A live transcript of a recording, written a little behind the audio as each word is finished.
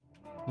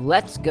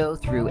Let's go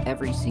through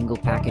every single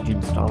package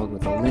installed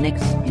with a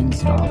Linux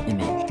install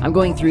image. I'm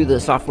going through the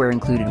software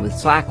included with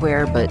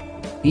Slackware, but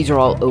these are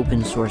all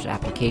open source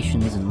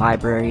applications and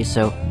libraries,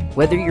 so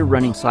whether you're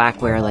running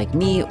Slackware like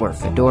me, or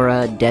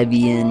Fedora,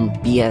 Debian,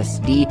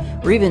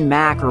 BSD, or even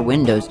Mac or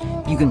Windows,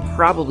 you can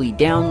probably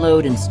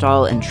download,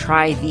 install, and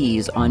try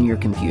these on your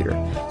computer.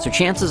 So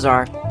chances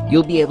are,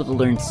 you'll be able to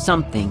learn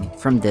something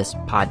from this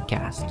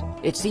podcast.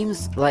 It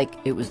seems like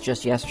it was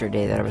just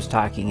yesterday that I was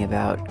talking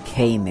about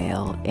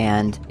Kmail,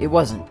 and it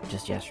wasn't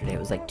just yesterday, it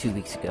was like 2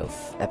 weeks ago,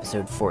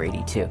 episode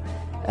 482.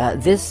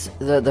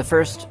 The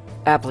first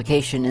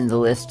application in the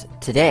list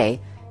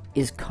today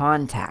is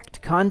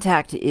Kontact.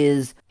 Kontact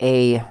is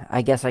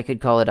I guess I could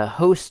call it a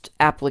host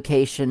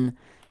application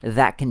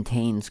that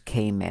contains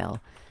Kmail.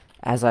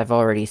 As I've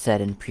already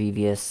said in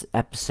previous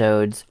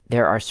episodes,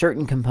 there are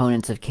certain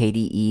components of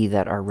KDE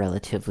that are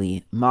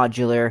relatively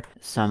modular.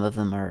 Some of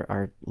them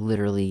are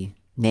literally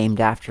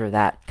named after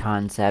that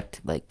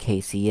concept, like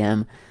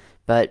KCM.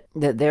 But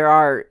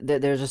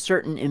there's a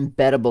certain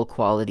embeddable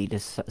quality to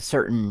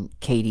certain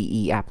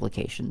KDE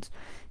applications.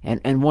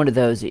 And one of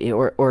those,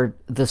 or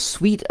the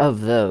suite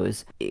of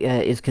those,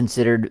 is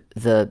considered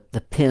the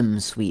PIM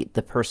suite,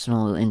 the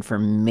Personal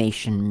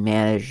Information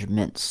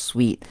Management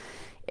Suite.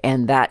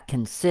 And that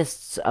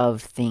consists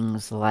of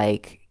things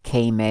like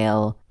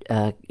Kmail,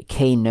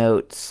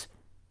 Knotes,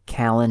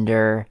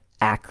 Calendar,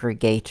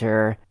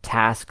 Aggregator,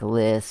 Task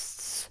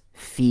Lists,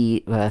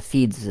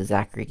 Feeds is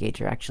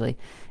Aggregator actually,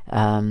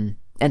 and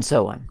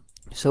so on.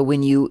 So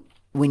when you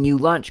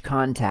launch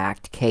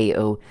Kontact,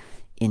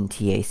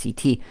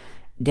 Kontact,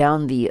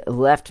 down the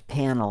left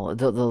panel, on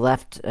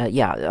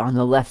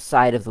the left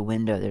side of the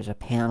window, there's a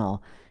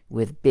panel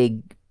with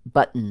big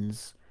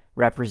buttons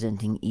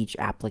representing each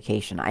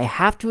application. I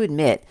have to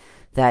admit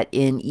that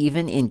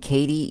even in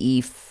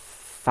KDE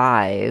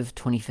 5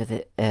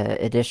 25th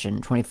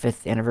edition,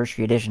 25th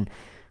anniversary edition,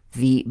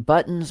 the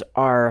buttons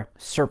are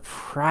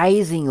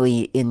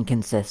surprisingly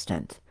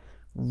inconsistent.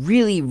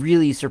 Really,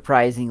 really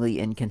surprisingly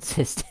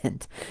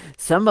inconsistent.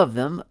 Some of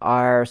them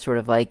are sort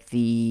of like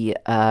the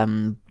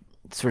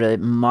sort of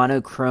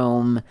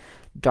monochrome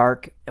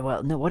dark.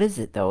 Well, no, what is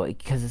it though?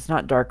 Because it's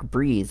not dark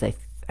breeze.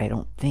 I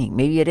don't think.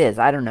 Maybe it is.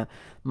 I don't know.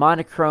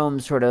 Monochrome,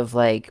 sort of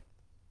like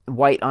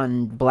white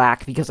on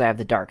black because I have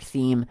the dark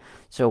theme.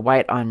 So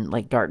white on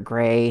like dark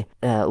gray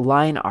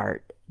line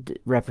art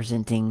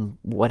representing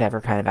whatever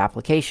kind of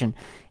application.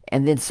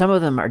 And then some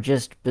of them are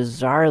just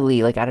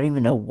bizarrely, like, I don't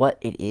even know what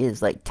it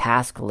is, like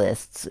task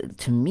lists.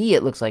 To me,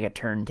 it looks like a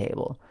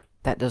turntable.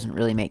 That doesn't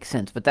really make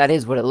sense, but that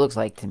is what it looks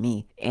like to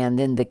me. And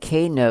then the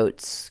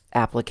Knotes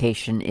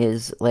application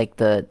is like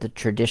the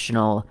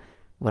traditional,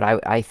 what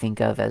I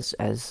think of as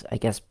I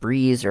guess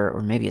Breeze,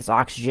 or maybe it's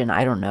Oxygen,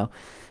 I don't know.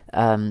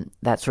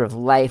 That sort of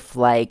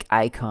lifelike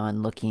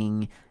icon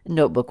looking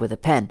notebook with a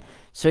pen.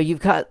 So you've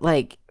got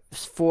like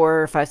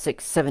 4, 5,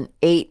 6, 7,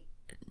 8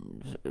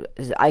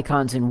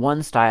 icons in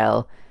one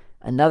style,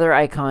 another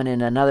icon in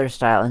another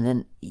style, and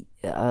then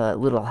a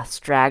little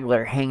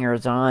straggler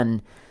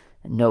hangers-on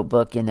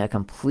notebook in a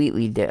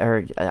completely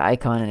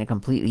icon in a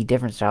completely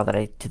different style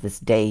that to this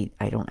day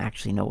I don't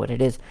actually know what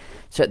it is.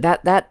 So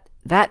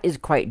that is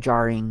quite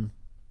jarring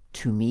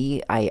to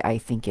me. I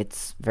think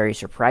it's very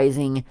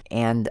surprising,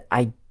 and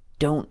I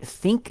don't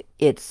think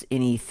it's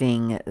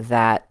anything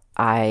that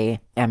I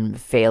am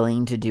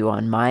failing to do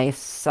on my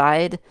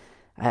side.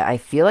 I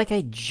feel like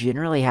I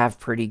generally have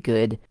pretty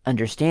good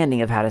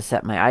understanding of how to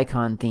set my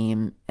icon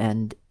theme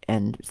and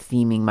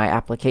theming my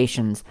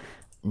applications.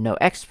 No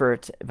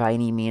expert by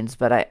any means,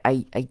 but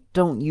I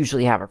don't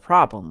usually have a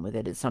problem with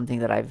it. It's something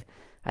that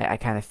I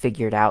kind of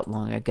figured out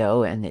long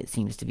ago, and it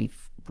seems to be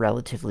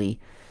relatively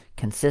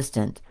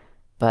consistent.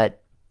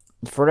 But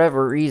for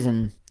whatever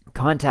reason,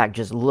 Kontact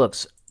just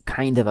looks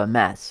kind of a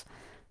mess.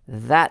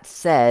 That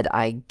said,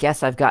 I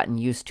guess I've gotten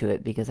used to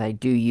it because I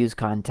do use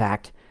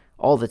Kontact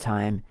all the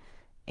time,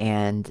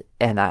 and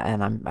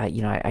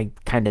I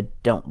kind of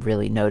don't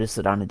really notice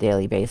it on a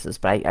daily basis.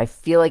 But I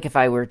feel like if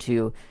I were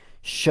to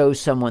show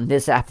someone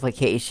this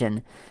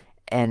application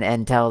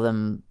and tell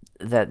them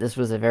that this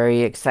was a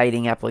very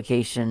exciting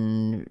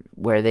application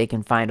where they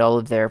can find all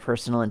of their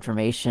personal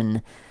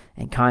information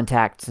and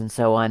contacts and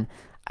so on,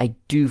 I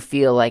do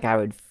feel like I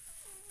would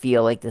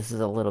feel like this is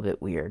a little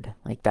bit weird.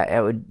 Like that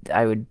I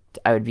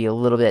would be a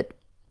little bit,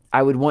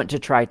 I would want to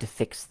try to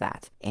fix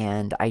that.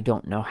 And I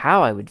don't know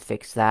how I would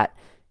fix that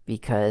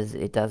because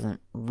it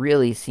doesn't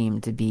really seem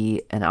to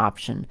be an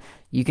option.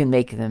 You can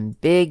make them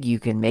big, you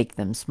can make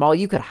them small,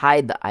 you could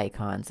hide the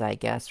icons, I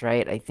guess,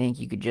 right? I think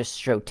you could just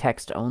show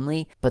text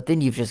only, but then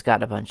you've just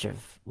got a bunch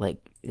of, like,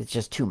 it's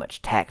just too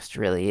much text,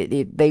 really.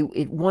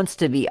 It wants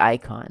to be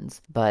icons,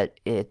 but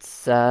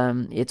it's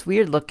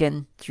weird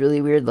looking. It's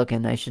really weird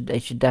looking. I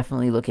should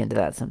definitely look into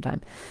that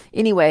sometime.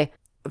 Anyway,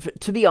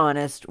 to be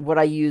honest, what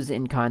I use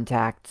in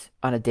Kontact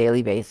on a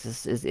daily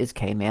basis is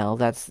Kmail.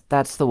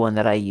 That's the one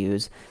that I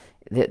use.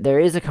 There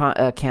is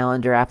a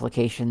calendar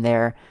application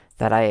there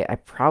that I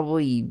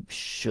probably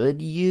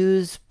should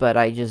use, but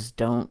I just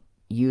don't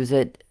use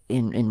it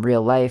in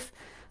real life.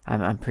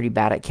 I'm pretty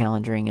bad at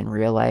calendaring in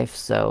real life,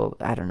 so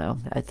I don't know.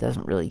 It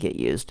doesn't really get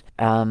used.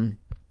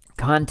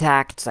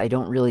 Contacts, I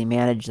don't really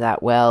manage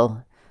that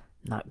well.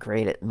 Not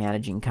great at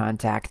managing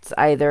contacts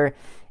either.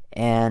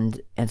 And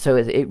so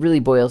it really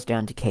boils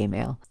down to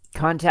Kmail.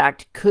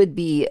 Kontact could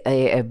be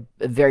a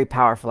very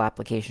powerful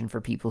application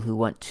for people who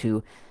want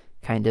to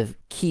kind of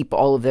keep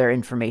all of their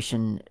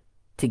information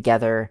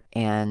together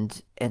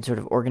and sort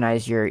of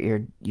organize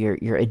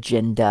your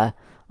agenda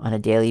on a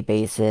daily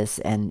basis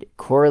and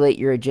correlate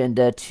your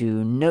agenda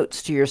to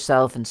notes to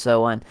yourself and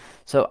so on.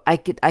 So I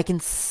can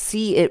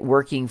see it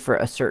working for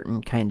a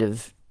certain kind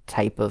of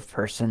type of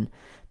person,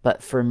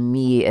 but for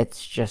me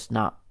it's just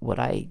not what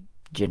I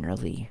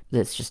generally,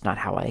 that's just not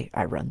how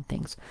I run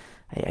things.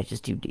 I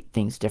just do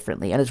things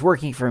differently, and it's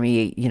working for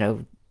me,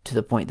 to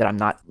the point that I'm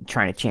not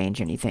trying to change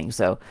anything.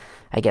 So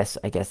I guess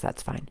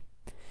that's fine.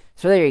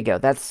 So there you go.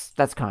 That's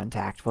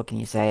Kontact. What can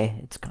you say?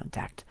 It's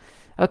Kontact.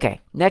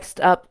 Okay, next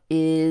up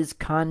is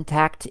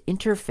kontact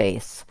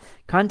interface.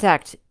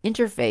 Kontact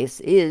interface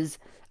is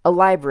a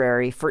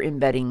library for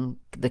embedding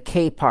the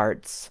K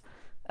parts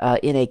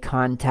in a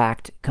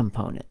kontact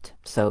component.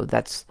 So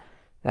that's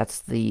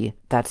the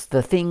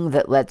thing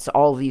that lets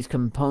all these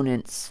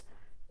components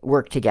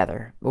work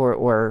together,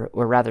 or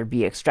rather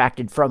be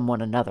extracted from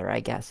one another, I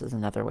guess, is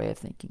another way of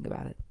thinking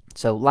about it.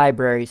 So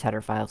libraries,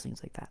 header files,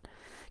 things like that.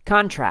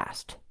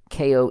 Kontrast,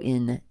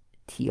 Kontrast.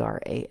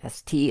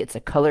 It's a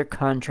color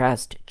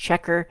contrast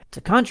checker. It's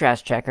a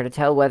contrast checker to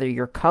tell whether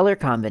your color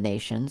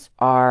combinations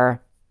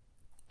are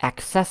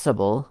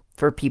accessible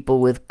for people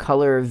with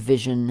color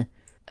vision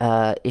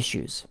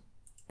issues.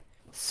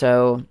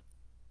 So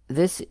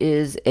this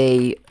is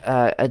a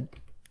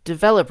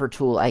developer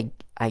tool, I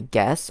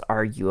guess,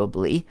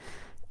 arguably.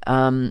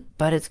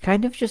 But it's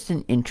kind of just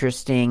an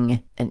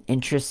interesting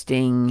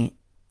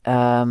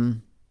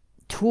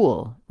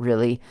tool,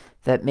 really,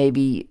 that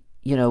maybe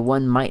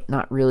one might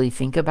not really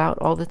think about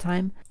all the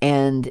time.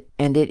 And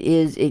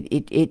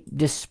it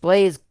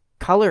displays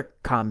color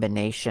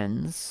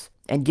combinations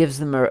and gives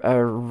them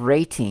a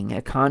rating,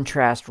 a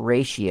contrast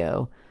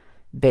ratio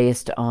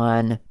based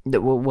on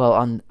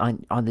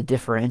the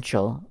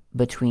differential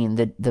between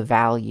the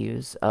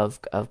values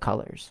of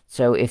colors.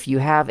 So if you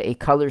have a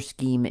color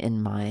scheme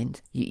in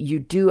mind, you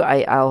do,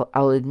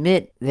 I'll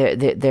admit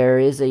there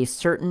is a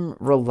certain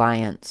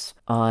reliance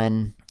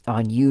on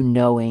you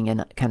knowing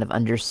and kind of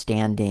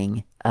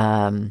understanding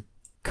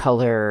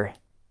color,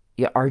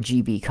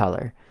 RGB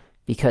color,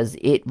 because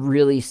it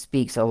really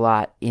speaks a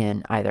lot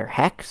in either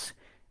hex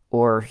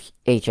or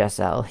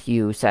HSL,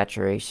 hue,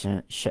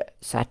 saturation,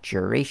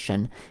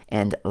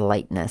 and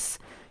lightness.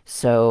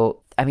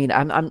 So I mean,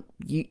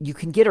 you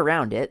can get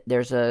around it.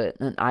 There's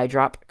an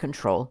eyedrop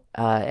control,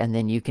 and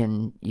then you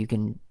could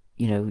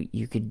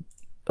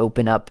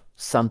open up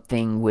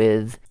something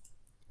with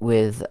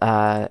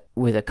a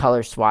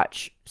color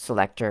swatch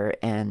selector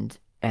and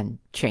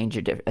change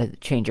a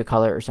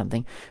color or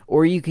something,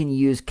 or you can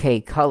use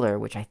K color,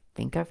 which I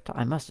think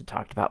I must have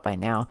talked about by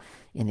now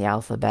in the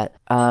alphabet.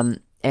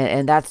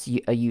 And that's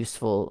a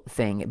useful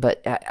thing,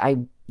 but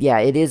yeah,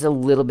 it is a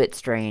little bit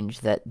strange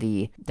that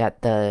the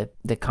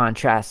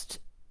contrast,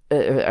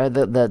 or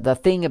the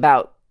thing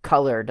about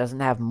color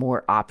doesn't have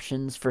more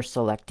options for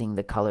selecting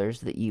the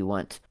colors that you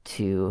want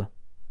to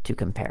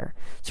compare.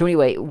 So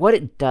anyway, what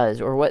it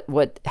does, or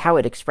how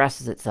it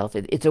expresses itself,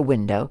 it's a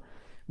window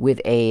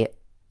with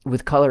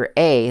color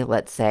A,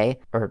 let's say,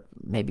 or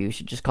maybe we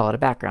should just call it a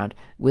background,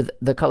 with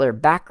the color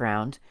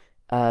background,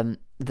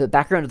 the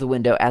background of the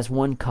window as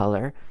one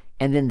color,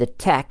 and then the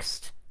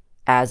text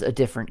as a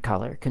different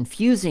color.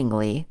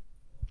 Confusingly,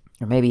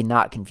 or maybe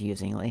not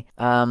confusingly,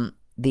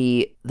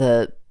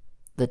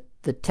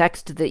 the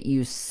text that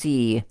you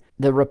see,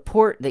 the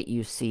report that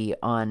you see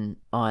on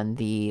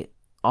the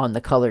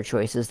color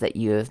choices that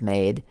you have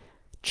made,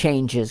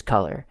 changes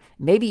color.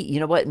 Maybe, you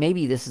know what?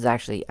 Maybe this is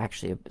actually a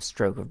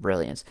stroke of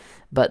brilliance.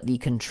 But the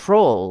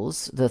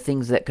controls, the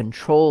things that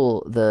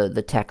control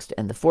the text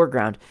and the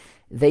foreground,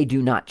 they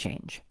do not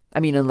change.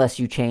 I mean, unless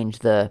you change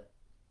the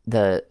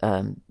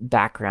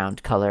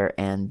background color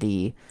and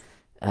the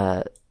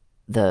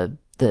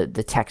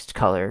text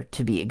color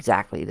to be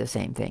exactly the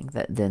same thing,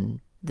 then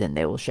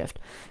they will shift.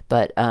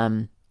 But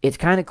it's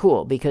kind of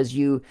cool because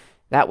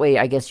that way,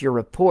 I guess your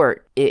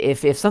report,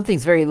 if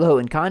something's very low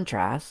in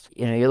contrast,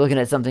 you're looking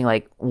at something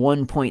like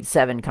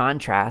 1.7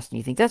 contrast, and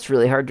you think that's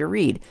really hard to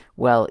read.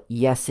 Well,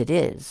 yes, it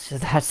is. So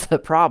that's the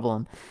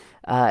problem.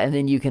 And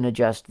then you can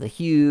adjust the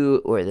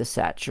hue or the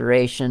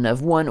saturation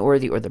of one, or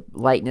the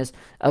lightness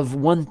of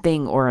one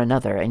thing or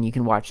another, and you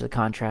can watch the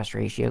contrast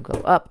ratio go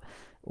up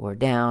or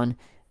down.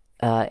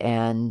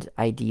 And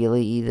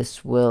ideally,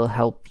 this will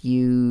help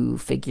you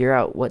figure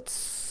out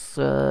what's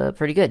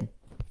pretty good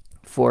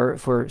for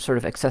sort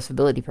of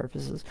accessibility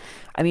purposes.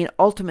 I mean,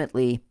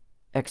 ultimately,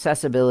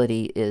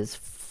 accessibility is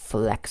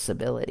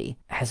flexibility.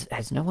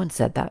 Has no one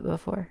said that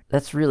before?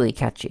 That's really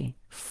catchy.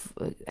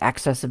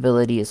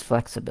 Accessibility is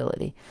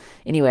flexibility.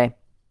 Anyway,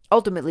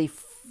 ultimately,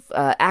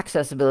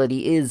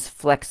 accessibility is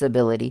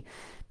flexibility,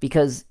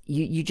 because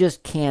you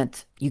just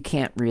can't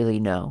really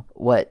know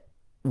what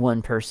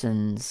one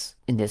person's,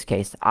 in this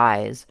case,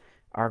 eyes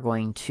are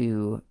going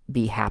to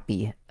be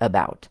happy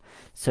about.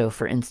 So,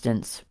 for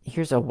instance,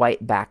 here's a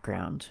white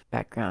background.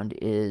 Background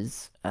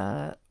is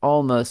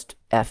almost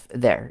F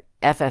there.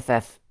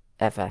 FFF,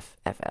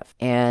 FFFF.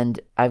 And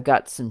I've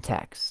got some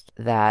text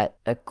that,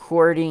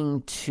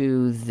 according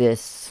to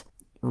this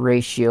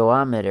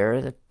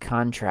ratiometer, the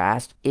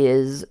contrast,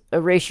 is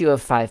a ratio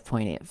of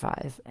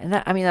 5.85. And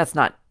that, I mean, that's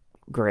not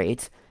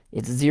great.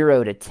 It's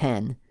 0 to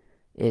 10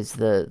 is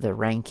the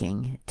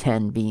ranking,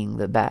 10 being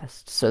the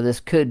best. So this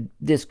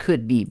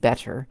could be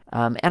better.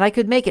 And I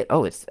could make it,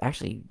 oh, it's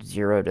actually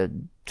 0 to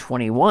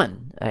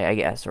 21, I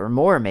guess, or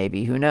more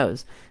maybe, who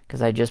knows?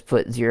 Because I just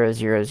put 000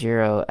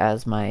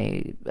 as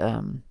my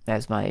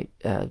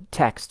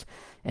text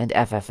and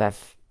FFF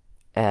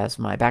as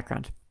my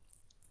background.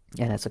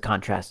 And it's a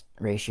contrast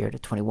ratio to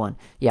 21.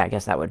 Yeah, I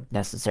guess that would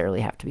necessarily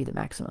have to be the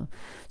maximum.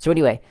 So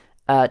anyway,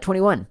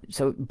 21.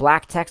 So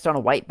black text on a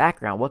white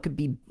background. What could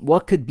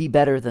be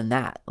better than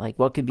that? Like,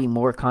 what could be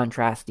more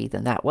contrasty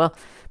than that? Well,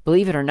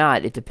 believe it or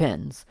not, it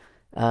depends.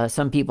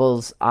 Some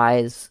people's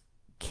eyes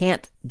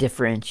can't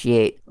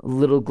differentiate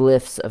little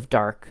glyphs of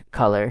dark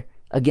color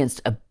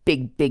against a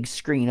big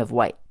screen of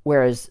white.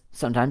 Whereas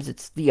sometimes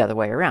it's the other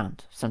way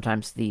around.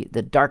 Sometimes the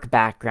dark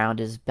background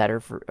is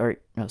better for, or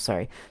no,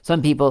 sorry.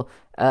 Some people,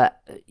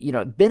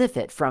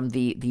 benefit from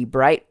the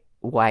bright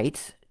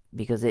white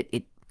because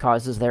it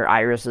causes their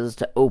irises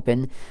to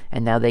open,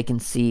 and now they can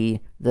see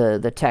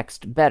the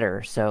text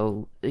better.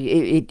 So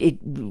it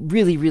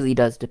really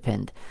does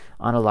depend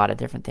on a lot of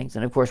different things.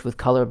 And of course, with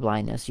color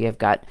blindness, you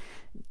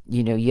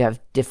have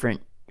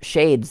different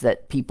shades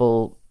that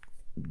people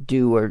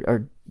do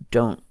or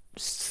don't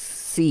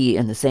see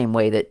in the same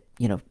way that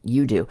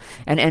you do.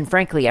 And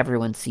frankly,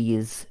 everyone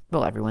sees a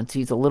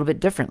little bit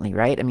differently,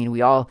 right? I mean,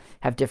 we all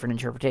have different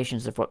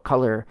interpretations of what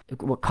color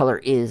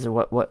is, or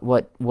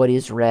what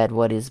is red,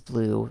 what is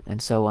blue,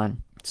 and so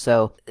on.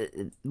 So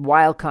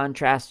while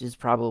contrast is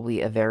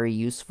probably a very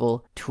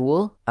useful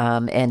tool,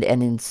 and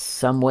in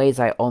some ways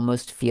I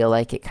almost feel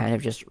like it kind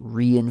of just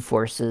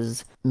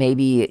reinforces,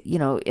 maybe,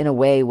 in a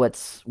way,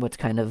 what's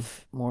kind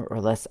of more or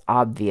less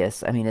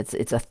obvious. I mean,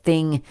 it's a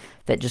thing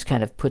that just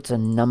kind of puts a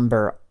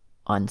number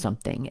on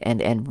something,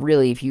 and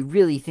really, if you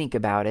really think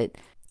about it,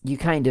 you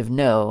kind of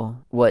know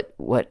what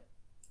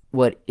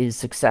is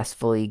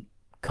successfully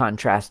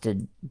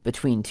contrasted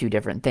between two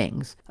different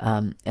things.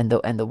 And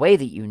the way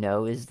that you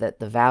know is that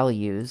the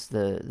values,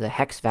 the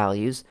hex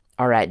values,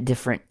 are at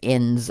different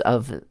ends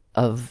of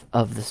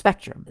the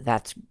spectrum.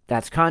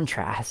 That's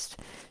contrast.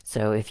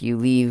 So if you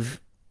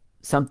leave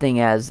something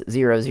as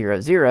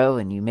 000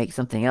 and you make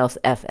something else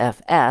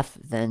FFF,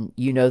 then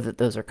you know that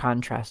those are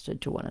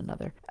contrasted to one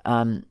another.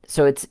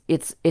 So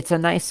it's a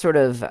nice sort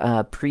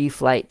of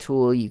pre-flight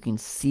tool. You can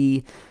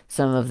see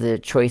some of the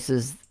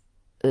choices,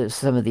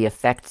 some of the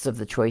effects of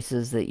the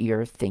choices that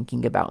you're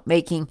thinking about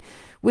making,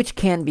 which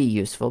can be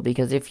useful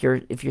because if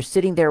you're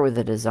sitting there with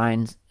a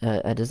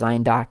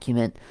design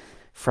document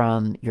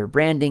from your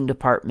branding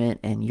department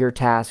and you're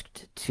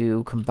tasked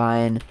to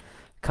combine a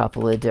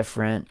couple of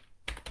different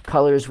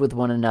colors with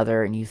one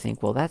another, and you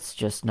think, well, that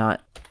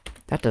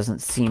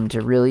doesn't seem to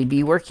really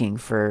be working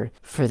for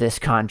this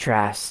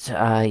contrast.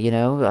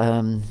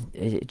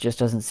 It just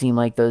doesn't seem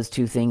like those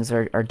two things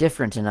are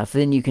different enough.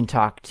 Then you can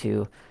talk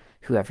to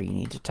whoever you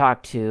need to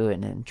talk to,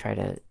 and then try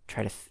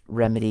to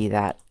remedy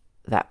that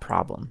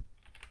problem.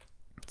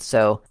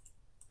 So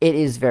it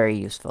is very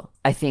useful.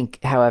 I think,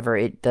 however,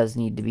 it does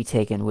need to be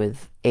taken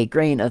with a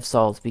grain of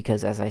salt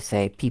because, as I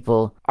say,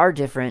 people are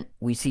different.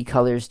 We see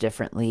colors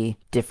differently.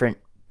 Different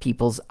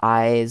people's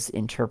eyes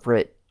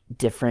interpret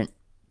different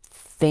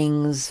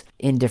things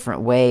in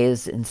different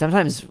ways, and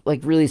sometimes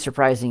like really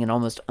surprising and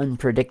almost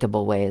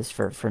unpredictable ways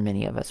for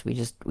many of us.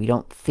 We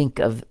don't think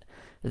of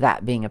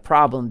that being a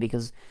problem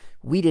because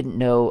we didn't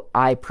know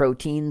eye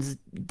proteins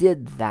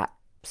did that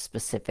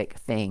specific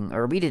thing,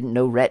 or we didn't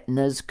know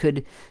retinas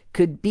could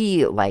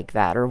be like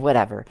that, or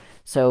whatever.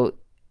 So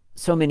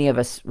many of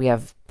us, we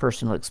have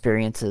personal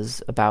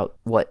experiences about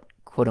what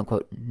quote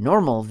unquote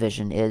normal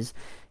vision is,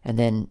 and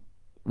then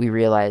we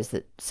realize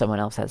that someone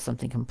else has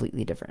something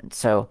completely different.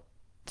 So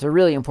it's a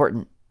really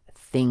important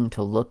thing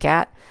to look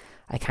at.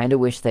 I kind of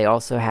wish they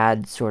also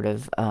had sort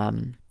of,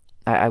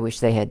 I wish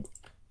they had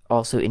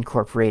also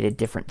incorporated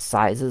different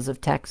sizes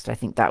of text. I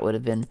think that would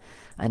have been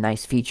a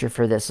nice feature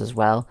for this as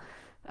well.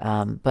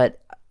 But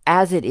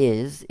as it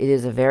is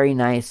a very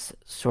nice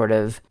sort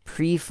of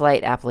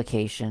pre-flight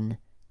application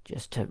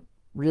just to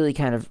really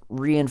kind of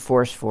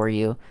reinforce for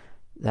you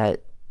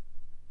that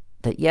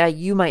yeah,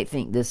 you might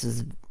think this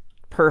is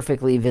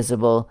perfectly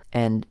visible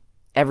and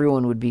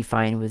everyone would be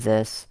fine with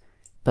this,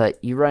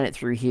 but you run it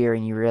through here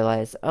and you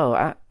realize,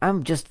 oh,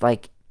 I'm just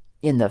like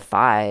in the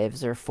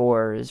 5s or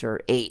 4s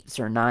or 8s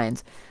or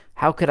 9s.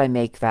 How could I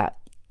make that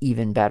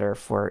even better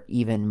for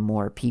even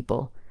more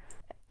people?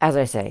 As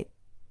I say,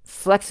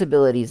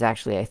 flexibility is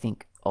actually, I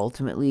think,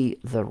 ultimately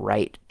the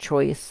right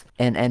choice.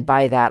 And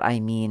by that,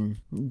 I mean,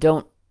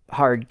 don't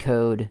hard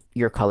code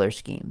your color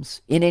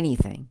schemes in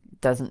anything.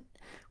 It doesn't,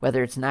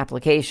 whether it's an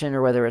application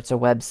or whether it's a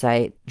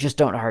website, just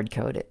don't hard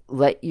code it.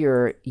 Let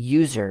your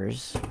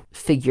users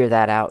figure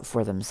that out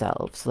for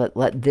themselves.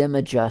 Let them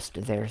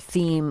adjust their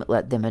theme,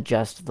 let them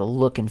adjust the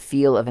look and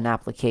feel of an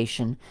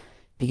application,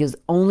 because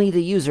only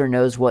the user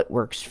knows what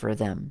works for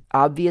them.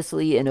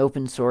 Obviously, in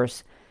open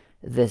source,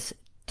 this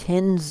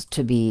tends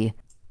to be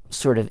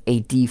sort of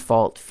a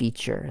default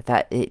feature,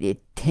 that it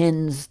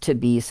tends to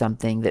be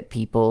something that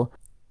people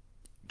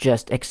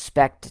just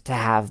expect to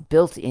have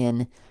built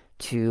in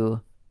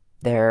to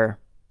their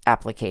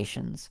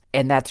applications.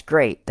 And that's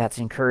great. That's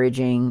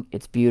encouraging.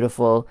 It's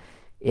beautiful.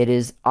 It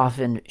is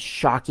often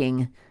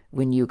shocking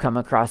when you come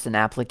across an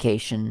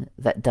application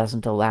that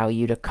doesn't allow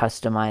you to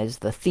customize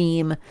the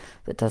theme,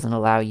 that doesn't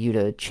allow you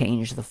to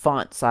change the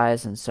font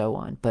size, and so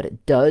on. But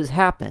it does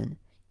happen,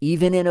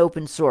 even in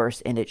open source,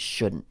 and it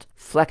shouldn't.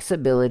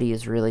 Flexibility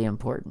is really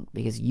important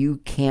because you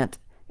can't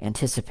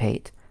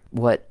anticipate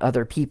what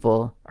other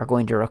people are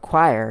going to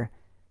require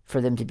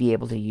for them to be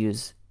able to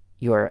use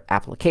your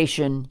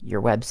application,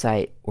 your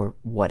website, or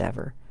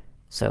whatever.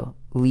 So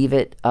leave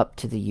it up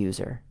to the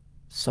user.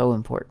 So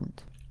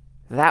important.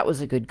 That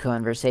was a good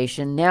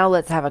conversation. Now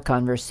let's have a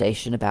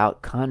conversation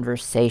about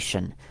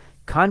konversation.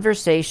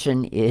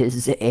 Konversation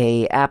is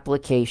a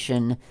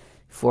application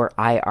for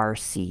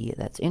IRC.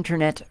 That's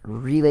Internet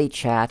Relay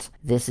Chat.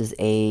 This is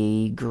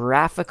a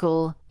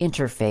graphical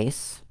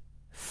interface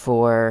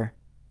for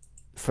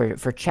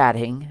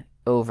chatting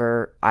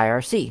over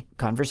IRC.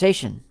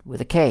 Konversation with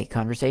a K.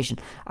 Konversation.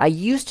 I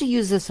used to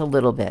use this a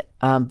little bit,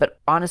 but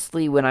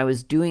honestly, when I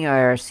was doing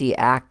IRC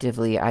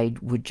actively, I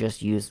would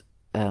just use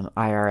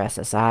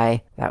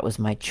IRSSI. That was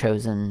my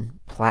chosen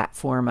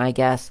platform, I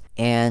guess,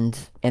 and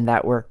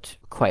that worked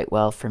quite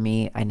well for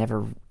me. I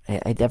never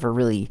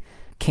really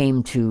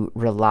came to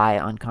rely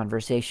on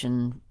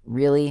konversation,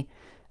 really.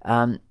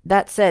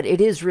 That said,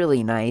 it is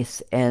really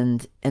nice,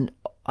 and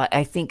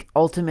I think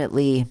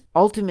ultimately,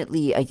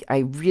 I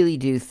really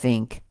do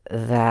think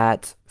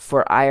that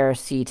for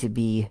IRC to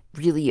be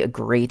really a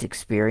great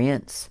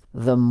experience,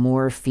 the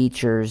more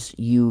features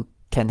you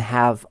can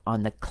have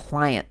on the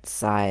client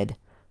side,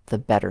 the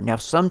better. Now,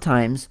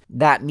 sometimes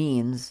that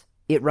means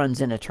it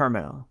runs in a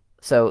terminal.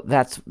 So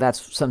that's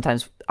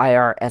sometimes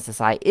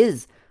IRSSI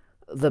is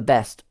the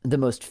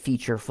most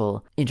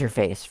featureful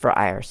interface for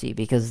IRC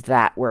because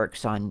that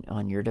works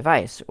on your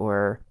device,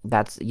 or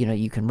that's,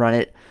 you can run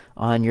it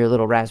on your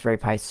little Raspberry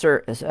Pi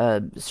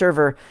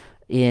server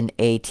in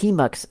a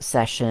tmux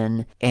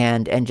session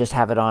and just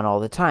have it on all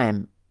the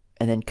time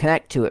and then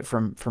connect to it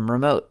from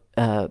remote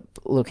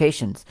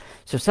locations.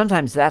 So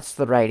sometimes that's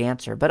the right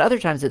answer, but other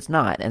times it's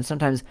not. And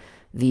sometimes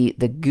the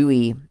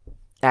GUI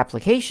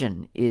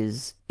application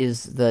is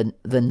the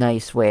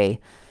nice way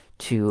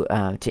to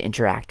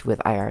interact with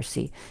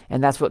IRC.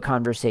 And that's what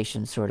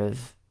konversation sort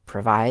of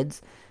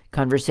provides.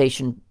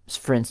 Konversation,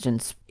 for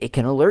instance, it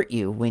can alert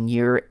you when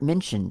you're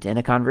mentioned in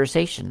a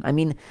conversation. I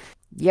mean,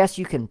 yes,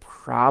 you can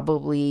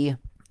probably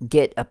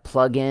get a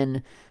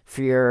plugin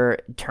for your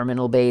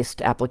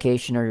terminal-based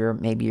application or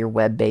maybe your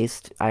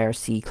web-based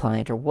IRC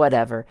client or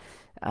whatever.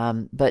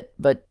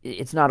 But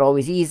it's not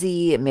always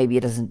easy. Maybe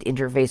it doesn't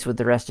interface with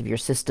the rest of your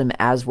system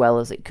as well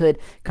as it could.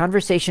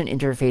 Konversation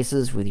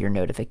interfaces with your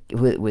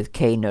with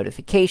K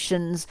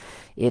notifications.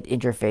 It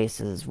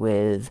interfaces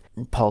with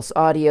Pulse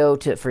Audio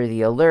for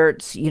the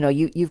alerts.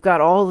 You've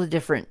got all the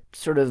different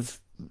sort of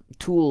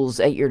tools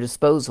at your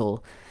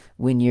disposal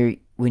when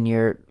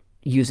you're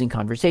using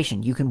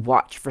konversation. You can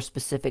watch for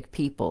specific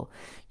people.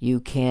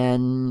 You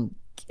can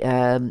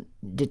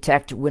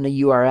detect when a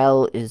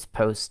URL is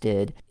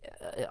posted.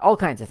 All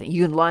kinds of things.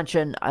 You can launch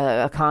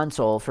a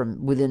console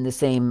from within the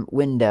same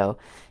window,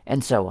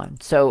 and so on.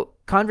 So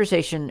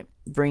konversation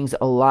brings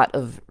a lot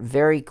of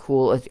very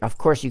cool. Of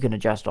course, you can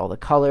adjust all the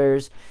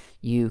colors.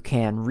 You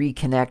can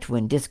reconnect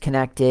when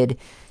disconnected.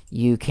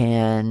 You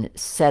can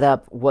set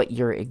up what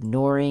you're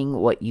ignoring,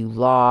 what you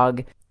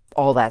log,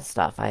 all that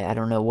stuff. I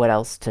don't know what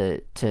else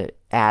to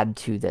add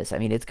to this. I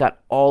mean, it's got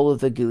all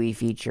of the GUI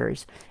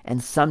features,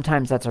 and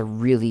sometimes that's a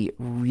really,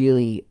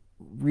 really,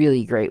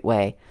 really great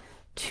way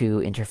to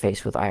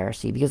interface with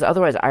IRC, because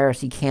otherwise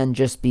IRC can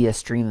just be a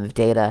stream of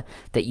data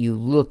that you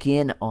look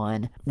in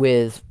on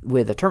with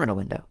a terminal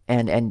window.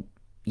 And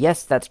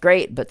yes, that's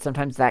great, but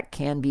sometimes that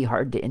can be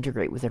hard to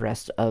integrate with the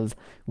rest of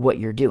what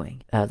you're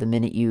doing. The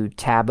minute you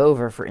tab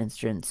over, for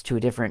instance, to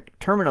a different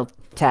terminal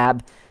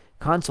tab,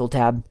 console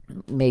tab,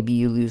 maybe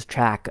you lose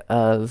track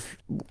of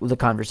the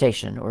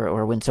conversation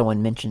or when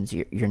someone mentions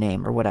your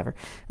name or whatever.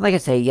 And like I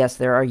say, yes,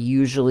 there are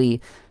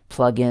usually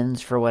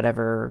plugins for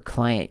whatever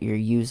client you're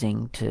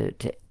using to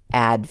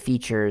add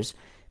features.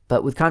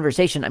 But with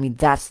konversation, I mean,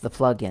 that's the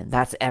plugin.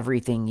 That's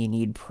everything you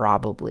need,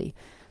 probably.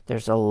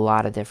 There's a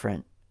lot of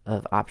different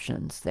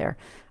options there.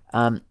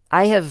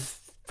 I have,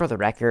 for the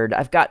record,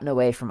 I've gotten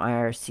away from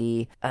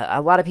IRC.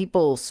 A lot of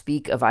people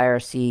speak of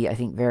IRC, I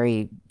think,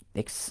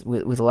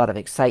 with a lot of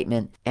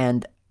excitement.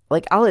 And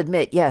like, I'll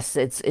admit, yes,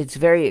 it's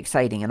very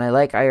exciting, and I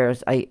like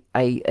IRC.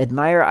 I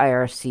admire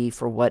IRC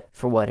for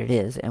what it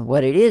is, and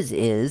what it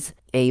is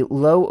a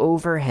low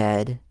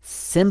overhead,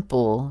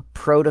 simple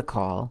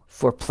protocol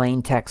for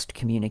plain text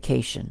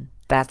communication.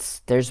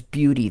 There's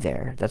beauty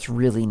there. That's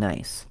really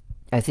nice.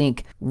 I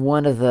think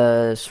one of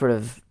the sort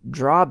of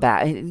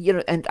drawback,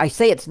 and I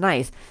say it's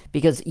nice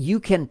because you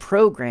can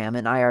program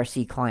an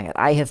IRC client.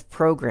 I have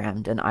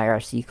programmed an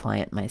IRC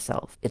client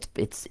myself.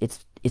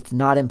 It's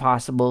not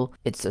impossible.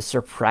 It's a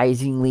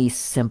surprisingly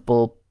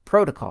simple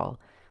protocol.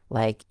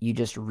 Like you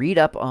just read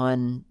up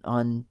on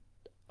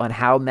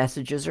how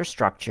messages are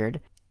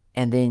structured,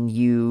 and then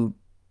you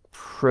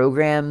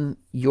program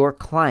your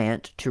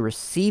client to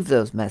receive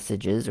those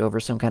messages over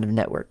some kind of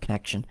network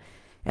connection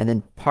and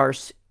then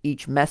parse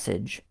each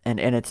message. And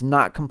it's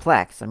not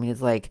complex. I mean,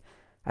 it's like,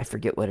 I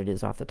forget what it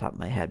is off the top of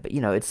my head, but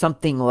it's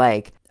something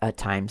like a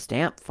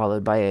timestamp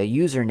followed by a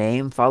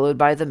username followed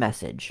by the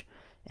message.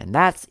 And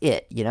that's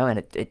it, and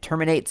it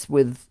terminates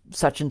with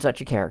such and such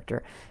a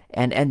character.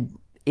 And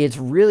it's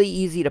really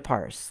easy to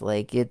parse.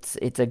 Like it's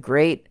a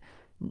great,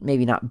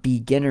 maybe not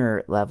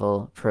beginner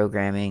level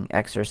programming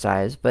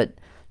exercise, but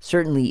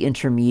certainly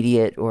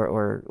intermediate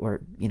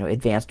or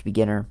advanced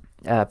beginner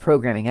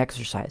programming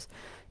exercise.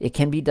 It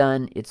can be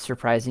done. It's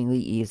surprisingly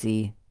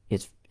easy.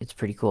 It's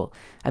pretty cool.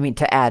 I mean,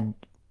 to add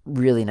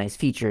really nice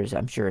features,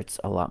 I'm sure it's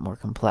a lot more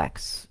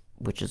complex,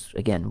 which is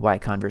again why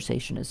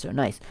conversation is so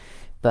nice.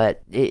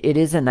 But it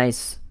is a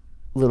nice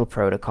little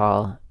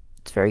protocol.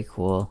 It's very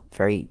cool,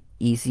 very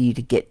easy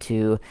to get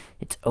to.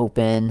 It's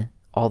open,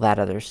 all that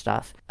other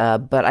stuff.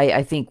 But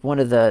I think one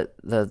of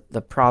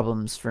the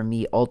problems for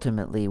me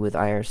ultimately with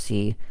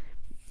IRC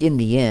in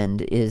the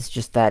end is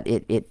just that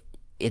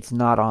it's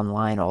not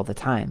online all the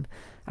time.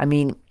 I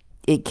mean,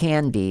 it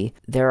can be.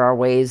 There are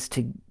ways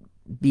to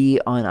be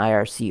on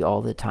IRC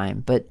all the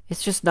time, but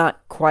it's just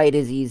not quite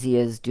as easy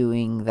as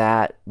doing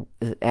that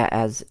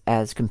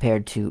as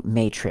compared to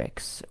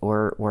Matrix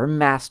or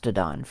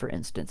Mastodon, for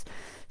instance.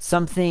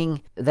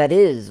 Something that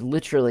is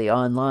literally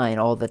online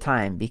all the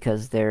time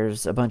because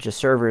there's a bunch of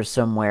servers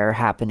somewhere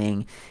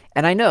happening.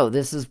 And I know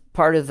this is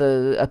part of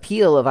the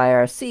appeal of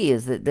IRC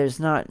is that there's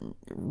not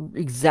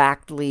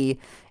exactly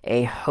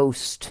a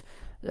host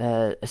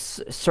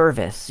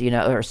service,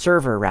 or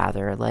server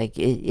rather. Like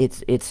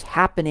it's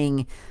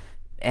happening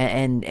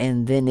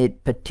and then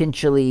it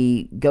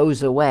potentially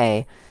goes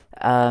away,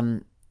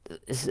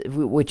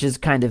 which is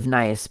kind of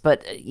nice.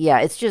 But yeah,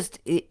 it's just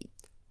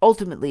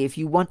ultimately, if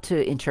you want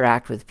to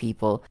interact with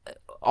people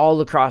all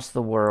across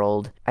the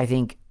world, I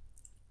think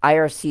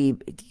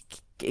IRC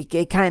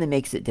it kind of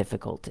makes it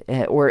difficult,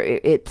 or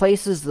it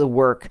places the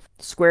work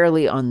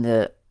squarely on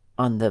the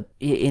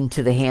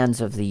into the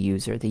hands of the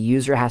user. The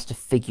user has to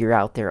figure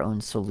out their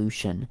own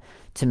solution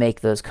to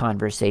make those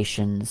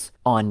conversations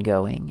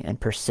ongoing and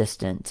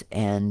persistent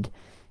and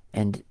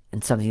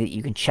something that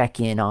you can check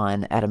in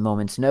on at a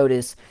moment's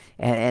notice.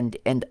 And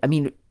I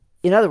mean,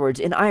 in other words,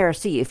 in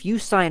IRC, if you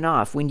sign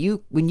off when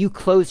you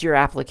close your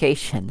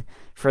application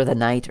for the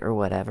night or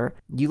whatever,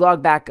 you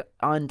log back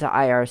onto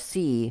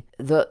IRC,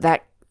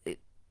 that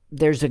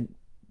there's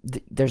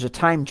a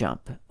time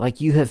jump.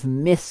 Like you have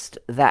missed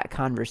that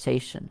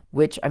conversation,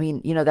 which I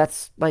mean,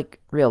 that's like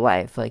real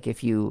life. Like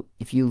if you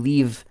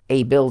leave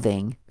a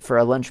building for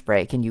a lunch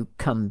break and you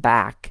come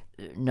back,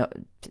 no,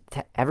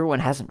 everyone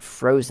hasn't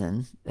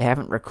frozen. They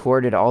haven't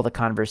recorded all the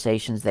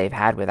conversations they've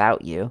had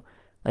without you.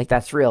 Like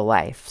that's real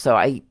life. So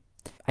I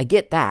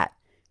get that.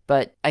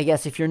 But I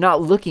guess if you're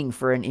not looking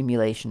for an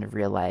emulation of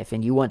real life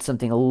and you want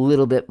something a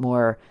little bit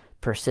more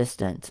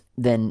persistent,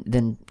 then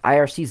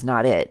IRC's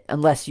not it.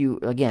 Unless you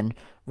again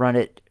run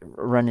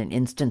an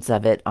instance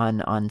of it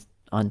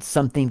on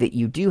something that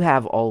you do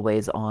have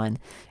always on,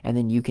 and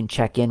then you can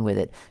check in with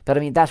it. But I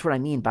mean, that's what I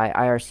mean by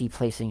IRC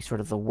placing sort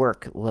of the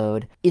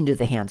workload into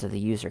the hands of the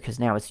user, because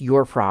now it's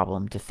your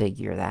problem to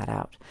figure that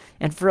out.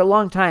 And for a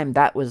long time,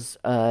 that was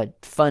a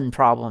fun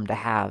problem to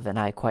have, and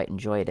I quite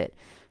enjoyed it.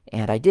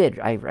 And I did.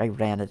 I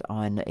ran it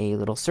on a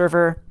little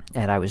server,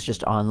 and I was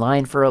just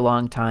online for a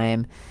long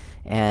time,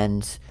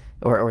 and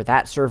or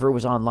that server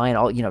was online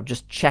all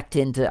just checked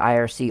into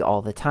IRC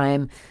all the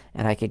time,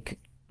 and I could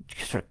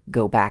sort of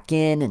go back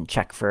in and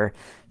check for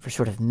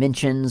sort of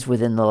mentions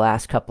within the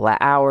last couple of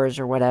hours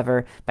or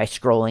whatever by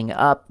scrolling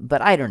up.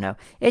 But I don't know,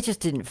 it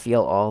just didn't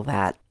feel all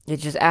that. It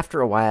just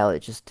after a while, it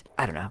just,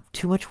 I don't know,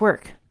 too much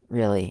work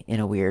really, in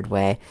a weird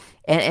way.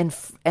 And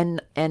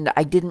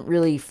I didn't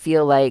really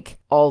feel like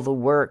all the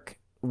work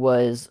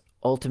was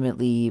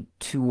ultimately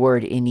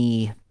toward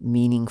any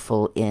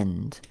meaningful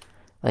end.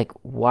 Like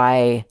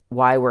why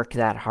work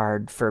that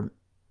hard for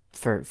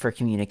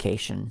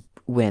communication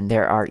when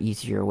there are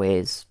easier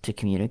ways to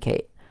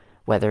communicate,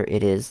 whether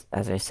it is,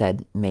 as I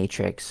said,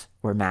 Matrix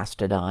or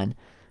Mastodon,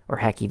 or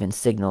heck, even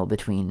Signal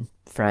between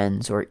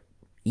friends, or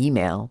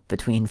email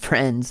between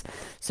friends.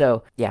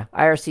 So yeah,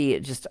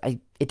 IRC,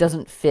 it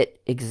doesn't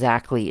fit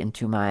exactly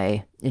into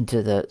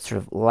the sort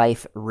of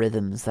life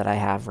rhythms that I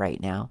have right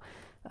now.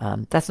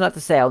 That's not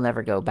to say I'll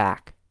never go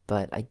back,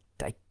 but I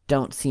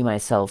don't see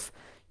myself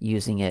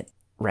using it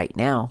right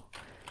now.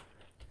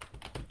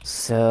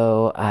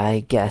 So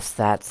I guess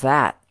that's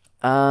that.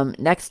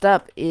 Next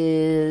up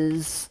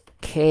is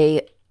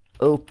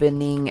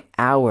opening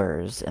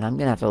hours. And I'm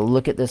going to have to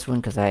look at this one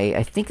because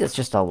I think it's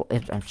just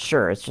I'm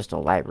sure it's just a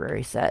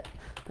library set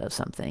of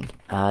something.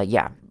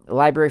 Yeah,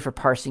 library for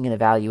parsing and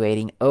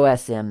evaluating.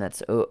 OSM,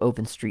 that's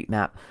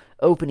OpenStreetMap.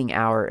 Opening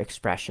hour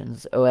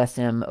expressions.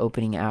 OSM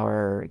opening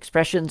hour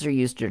expressions are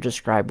used to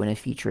describe when a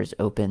feature is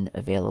open,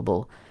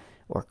 available,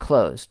 or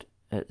closed.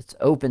 It's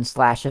open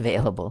slash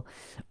available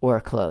or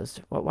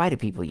closed. Well, why do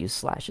people use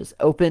slashes?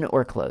 Open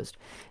or closed.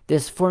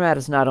 This format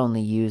is not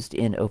only used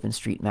in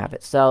OpenStreetMap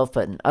itself,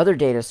 but in other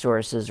data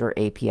sources or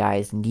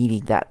APIs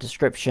needing that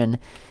description.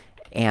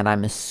 And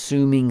I'm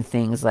assuming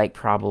things like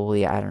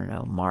probably, I don't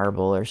know,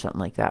 Marble or something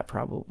like that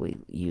probably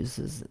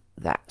uses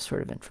that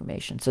sort of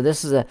information. So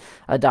this is a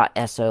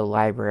 .so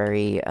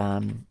library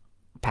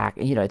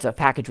it's a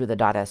package with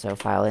a .so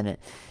file in it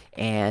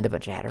and a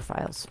bunch of header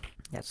files.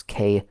 That's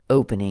K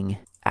opening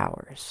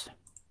hours.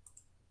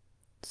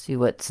 Let's see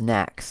what's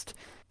next.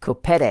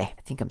 Kopete. I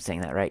think I'm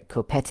saying that right.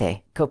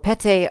 Kopete.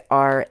 Kopete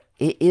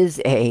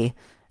is a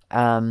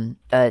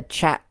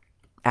chat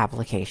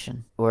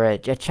application, or a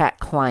chat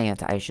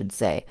client, I should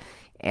say.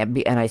 And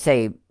I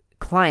say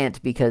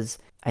client because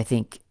I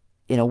think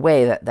in a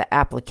way that the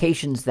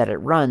applications that it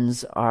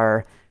runs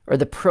are, or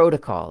the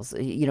protocols,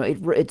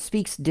 it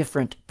speaks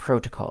different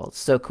protocols.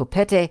 So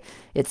Kopete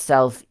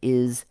itself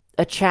is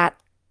a chat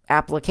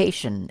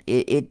application.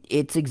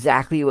 It's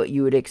exactly what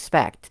you would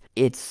expect.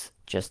 It's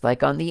just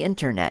like on the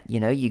internet,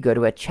 you go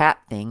to a chat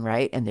thing,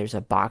 right? And there's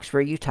a box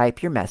where you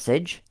type your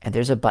message, and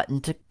there's a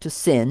button to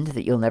send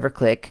that you'll never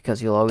click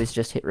because you'll always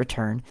just hit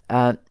return.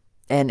 And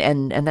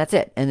that's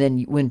it. And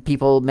then when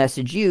people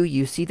message you,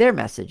 you see their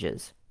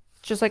messages.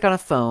 Just like on a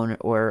phone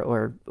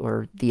or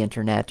the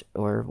internet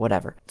or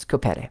whatever. It's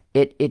Kopete.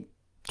 It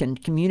can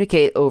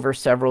communicate over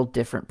several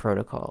different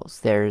protocols.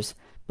 There's,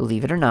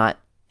 believe it or not,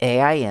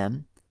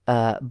 AIM,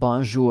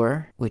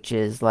 Bonjour, which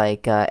is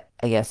like, I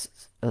guess,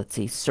 let's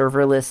see,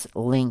 serverless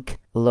link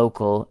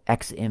local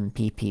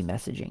XMPP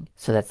messaging.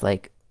 So that's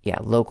like, yeah,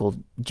 local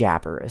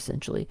Jabber,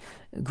 essentially.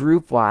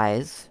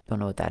 Group-wise, don't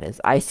know what that is.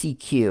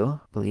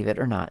 ICQ, believe it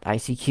or not,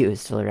 ICQ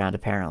is still around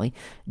apparently.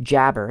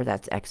 Jabber,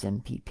 that's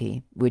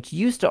XMPP, which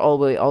used to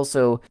always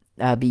also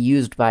be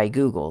used by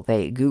Google.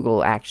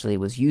 Google actually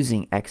was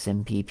using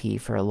XMPP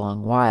for a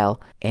long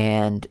while,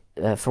 and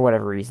for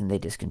whatever reason they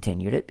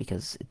discontinued it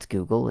because it's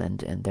Google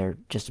and they're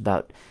just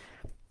about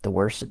the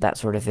worst at that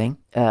sort of thing.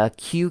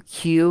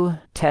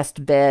 QQ,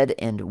 testbed,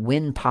 and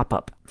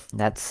WinPopup.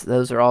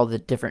 Those are all the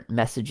different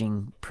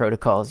messaging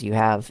protocols you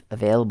have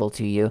available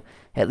to you,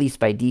 at least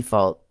by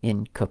default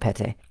in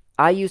Kopete.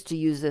 I used to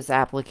use this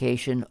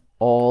application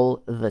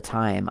all the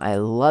time. I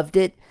loved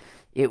it.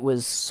 It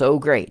was so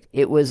great.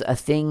 It was a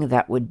thing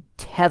that would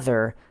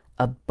tether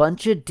a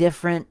bunch of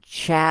different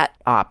chat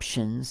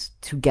options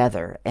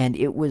together, and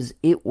it was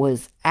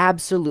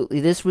absolutely,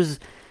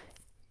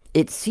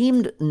 it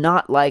seemed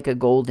not like a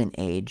golden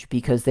age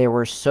because there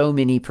were so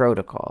many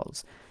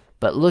protocols.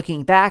 But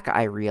looking back,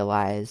 I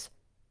realize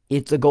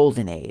it's a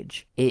golden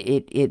age.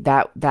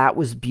 That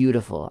was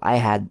beautiful. I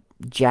had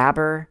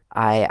Jabber.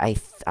 I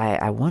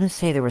want to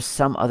say there was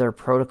some other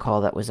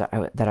protocol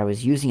that I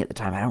was using at the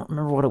time. I don't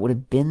remember what it would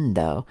have been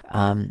though.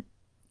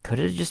 Could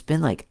it have just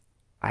been like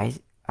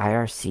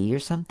IRC or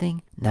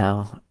something?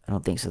 No, I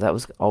don't think so. That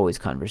was always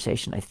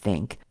conversation, I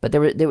think. But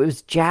there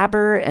was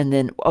Jabber, and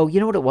then, oh,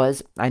 you know what it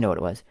was? I know what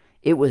it was.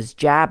 It was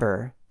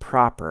Jabber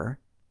proper,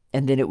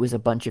 and then it was a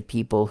bunch of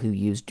people who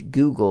used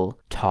Google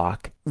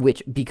Talk,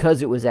 which,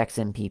 because it was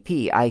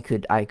XMPP, I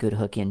could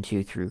hook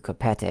into through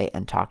Kopete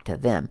and talk to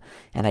them,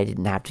 and I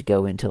didn't have to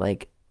go into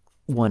like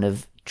one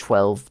of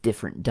 12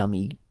 different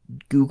dummy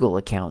Google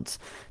accounts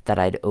that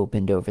I'd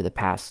opened over the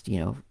past,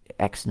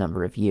 X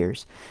number of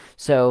years.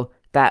 So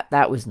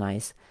that was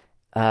nice.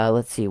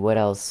 Let's see, what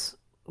else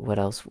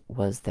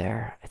was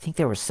there? I think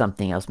there was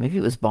something else. Maybe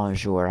it was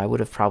Bonjour. I would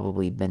have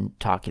probably been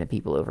talking to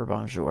people over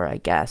Bonjour, I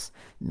guess.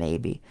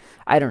 Maybe.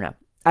 I don't know.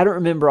 I don't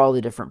remember all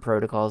the different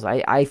protocols.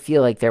 I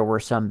feel like there were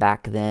some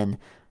back then.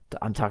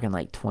 I'm talking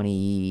like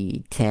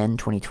 2010,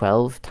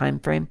 2012 time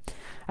frame.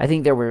 I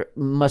think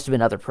must have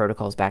been other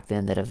protocols back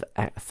then that have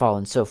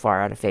fallen so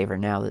far out of favor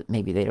now that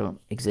maybe they don't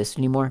exist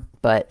anymore.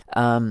 But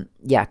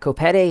yeah,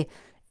 Kopete,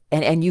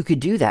 and you could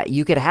do that.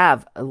 You could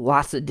have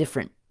lots of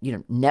different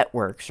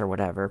networks or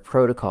whatever,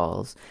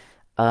 protocols,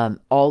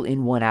 all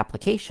in one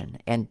application.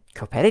 And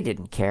Kopete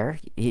didn't care.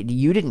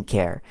 You didn't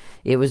care.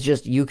 It was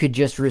just, you could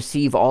just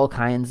receive all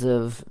kinds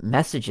of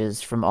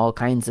messages from all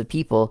kinds of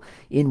people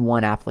in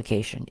one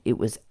application. It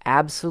was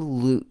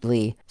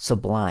absolutely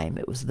sublime.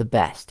 It was the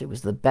best. It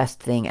was the best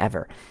thing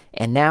ever.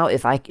 And now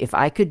if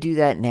I could do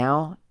that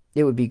now,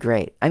 it would be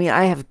great. I mean,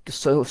 I have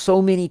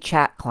so many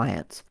chat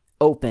clients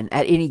open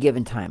at any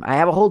given time. I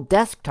have a whole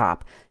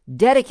desktop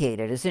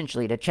dedicated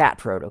essentially to chat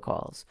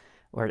protocols.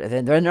 Or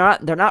they're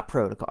not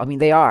protocol. I mean,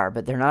 they are,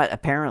 but they're not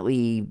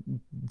apparently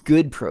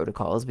good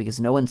protocols because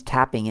no one's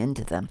tapping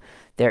into them.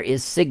 There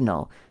is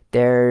Signal.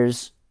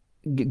 There's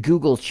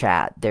Google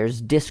Chat.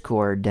 There's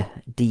Discord.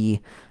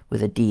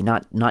 with a D,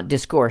 not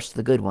discourse,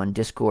 the good one,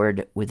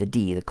 Discord with a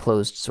D, the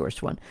closed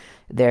source one.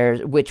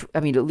 There's which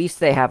I mean, at least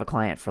they have a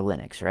client for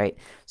Linux, right?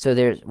 So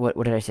there's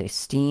what did I say?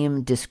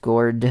 Steam,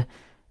 Discord,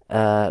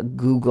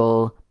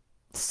 Google,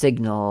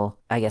 Signal.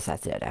 I guess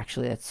that's it.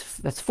 Actually,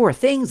 that's four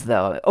things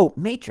though. Oh,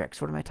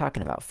 Matrix. What am I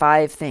talking about?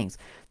 Five things.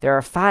 There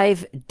are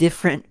five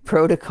different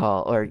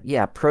protocol or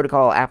yeah,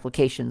 protocol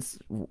applications,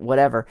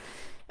 whatever,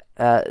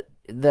 uh,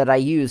 that I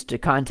use to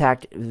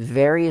contact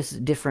various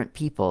different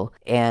people,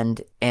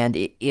 and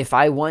if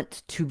I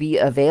want to be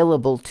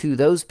available to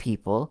those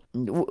people,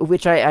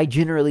 which I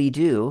generally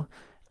do,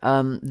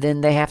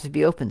 then they have to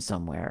be open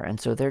somewhere, and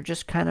so they're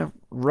just kind of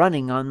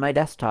running on my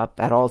desktop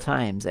at all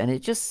times, and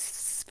it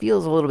just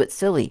feels a little bit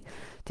silly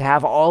to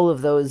have all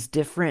of those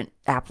different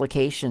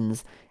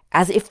applications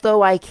as if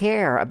though I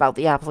care about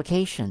the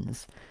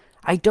applications.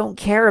 I don't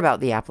care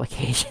about the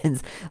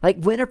applications. Like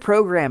when are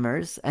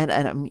programmers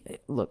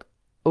look,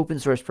 open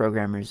source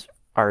programmers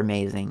are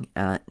amazing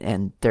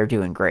and they're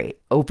doing great.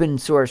 Open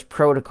source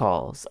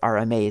protocols are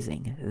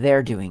amazing.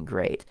 They're doing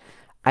great.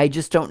 I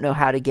just don't know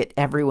how to get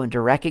everyone to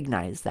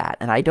recognize that.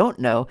 And I don't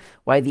know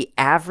why the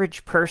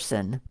average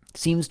person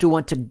seems to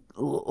want to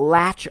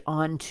latch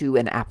onto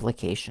an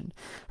application.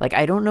 Like,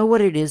 I don't know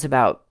what it is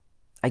about,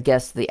 I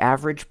guess, the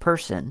average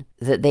person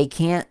that they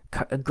can't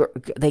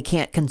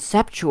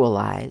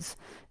conceptualize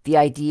the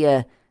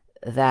idea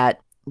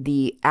that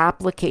the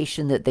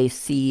application that they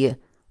see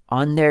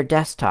on their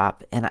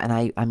desktop,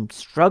 I'm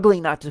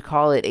struggling not to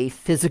call it a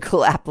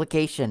physical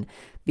application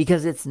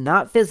because it's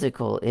not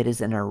physical. It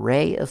is an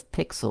array of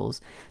pixels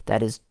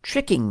that is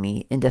tricking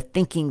me into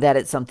thinking that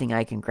it's something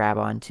I can grab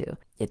onto.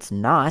 It's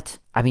not.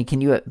 I mean, can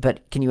you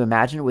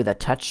imagine with a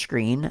touch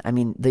screen? I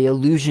mean, the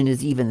illusion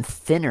is even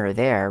thinner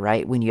there,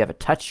 right? When you have a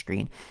touch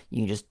screen,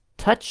 you can just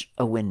touch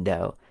a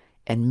window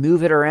and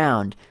move it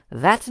around.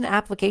 That's an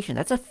application.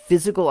 That's a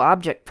physical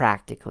object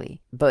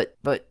practically. But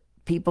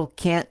people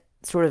can't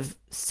sort of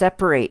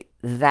separate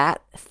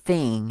that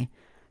thing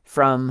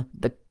from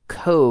the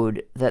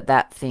code that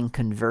that thing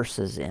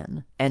converses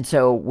in. And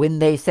so when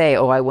they say,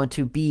 "Oh, I want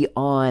to be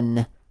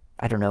on,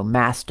 I don't know,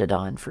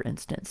 Mastodon, for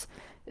instance,"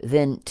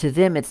 then to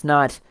them it's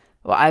not,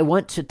 "Well, I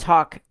want to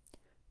talk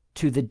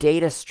to the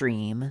data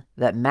stream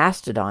that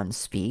Mastodon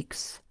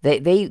speaks."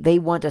 They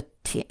want a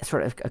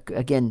sort of,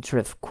 again, sort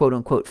of quote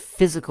unquote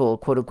physical,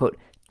 quote unquote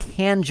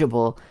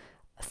tangible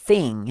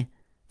thing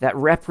that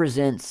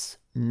represents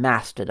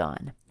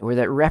Mastodon or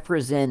that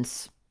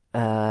represents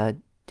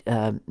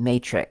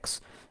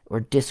Matrix or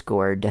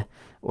Discord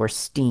or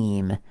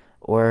Steam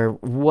or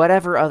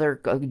whatever other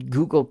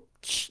Google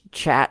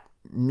chat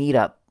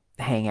meetup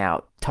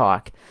hangout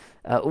talk,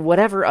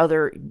 whatever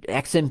other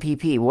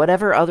XMPP,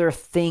 whatever other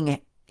thing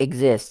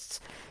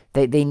exists.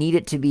 They need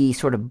it to be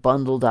sort of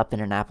bundled up in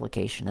an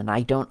application. And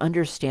I don't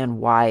understand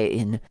why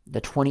in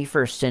the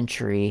 21st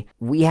century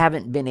we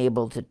haven't been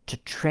able to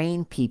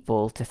train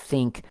people to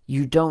think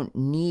you don't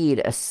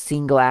need a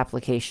single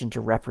application to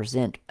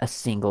represent a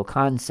single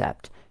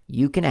concept.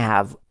 You can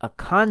have a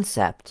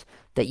concept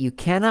that you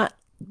cannot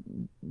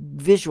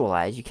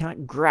visualize, you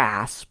cannot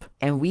grasp,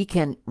 and we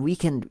can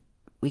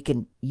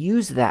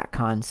use that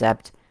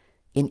concept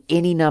in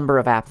any number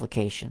of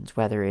applications,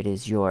 whether it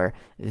is your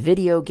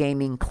video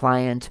gaming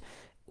client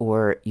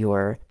or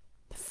your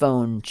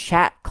phone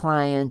chat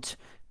client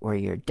or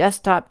your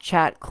desktop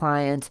chat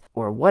client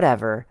or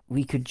whatever.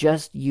 We could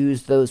just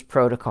use those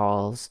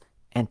protocols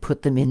and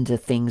put them into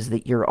things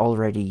that you're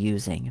already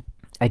using.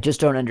 I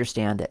just don't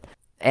understand it.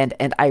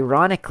 And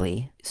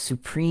ironically,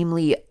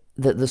 supremely,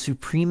 the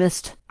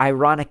supremest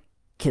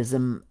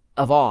ironicism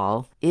of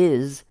all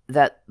is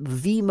that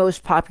the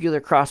most popular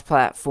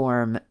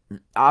cross-platform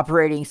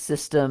operating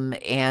system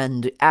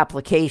and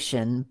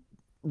application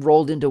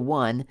rolled into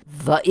one,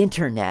 the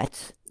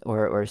internet,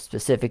 or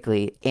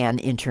specifically an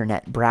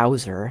internet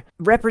browser,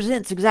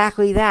 represents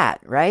exactly that,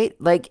 right?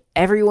 Like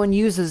everyone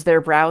uses their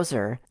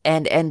browser,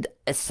 and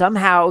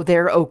somehow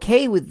they're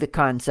okay with the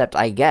concept,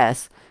 I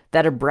guess,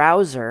 that a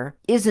browser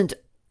isn't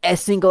a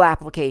single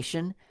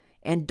application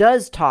and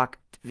does talk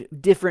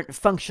different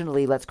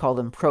functionally, let's call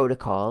them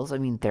protocols. I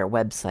mean, they're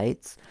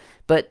websites,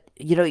 but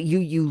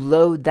you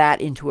load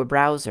that into a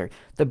browser.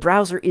 The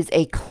browser is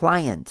a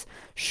client.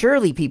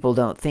 Surely people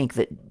don't think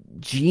that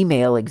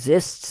Gmail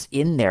exists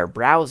in their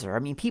browser. I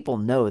mean, people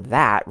know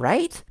that,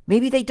 right?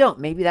 Maybe they don't.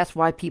 Maybe that's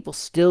why people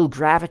still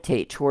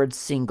gravitate towards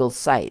single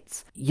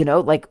sites.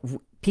 Like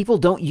people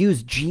don't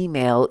use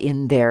Gmail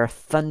in their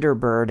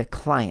Thunderbird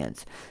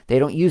client. They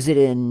don't use it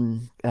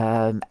in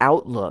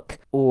Outlook.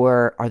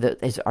 Or are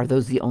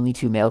those the only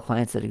two mail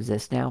clients that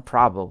exist now?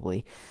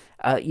 Probably.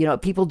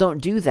 People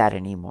don't do that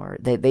anymore.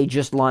 They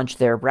just launch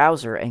their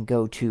browser and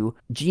go to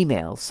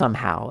Gmail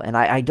somehow. And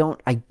I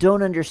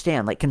don't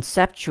understand. Like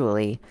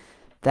conceptually,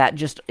 that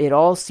just, it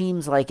all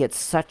seems like it's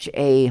such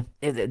a,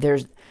 there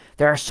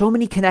are so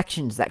many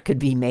connections that could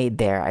be made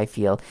there, I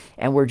feel,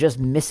 and we're just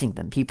missing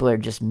them. People are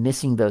just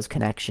missing those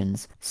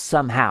connections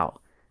somehow.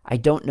 I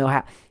don't know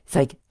how. It's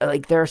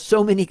like there are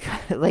so many,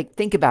 like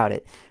think about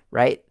it,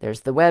 right?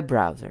 There's the web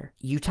browser.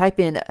 You type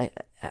in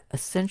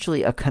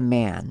essentially a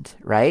command,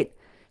 right?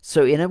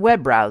 So in a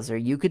web browser,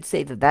 you could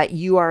say that that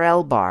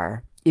URL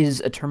bar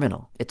is a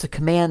terminal. It's a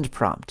command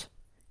prompt.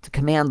 It's a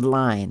command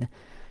line.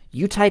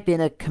 You type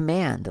in a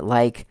command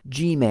like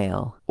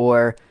Gmail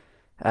or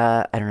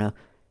I don't know,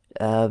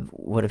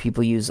 what do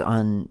people use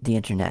on the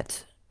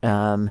internet?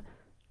 Um,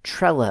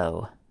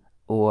 Trello,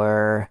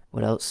 or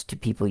what else do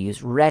people use?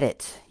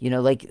 Reddit.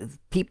 Like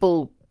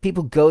people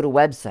go to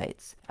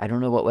websites. I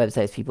don't know what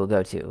websites people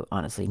go to,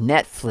 honestly.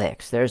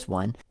 Netflix, there's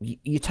one.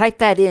 You type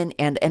that in,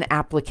 and an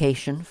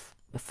application,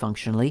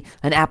 functionally,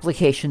 an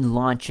application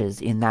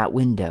launches in that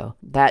window.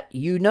 That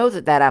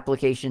that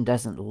application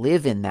doesn't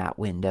live in that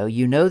window.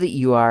 You know that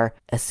you are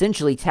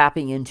essentially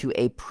tapping into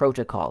a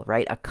protocol,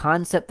 right? A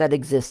concept that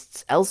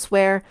exists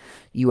elsewhere.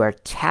 You are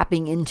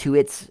tapping into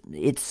its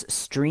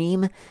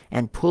stream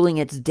and pulling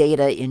its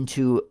data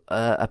into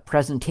a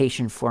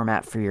presentation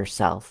format for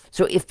yourself.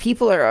 So if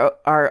people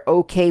are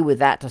okay with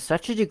that to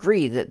such a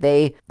degree that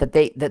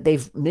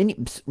they've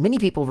many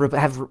people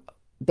have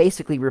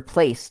basically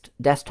replaced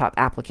desktop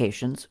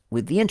applications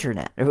with the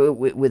internet, or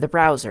with a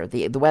browser,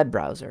 the web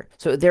browser.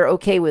 So they're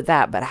okay with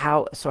that, but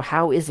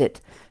how is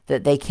it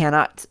that they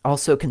cannot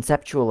also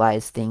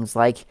conceptualize things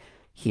like,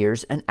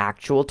 here's an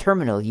actual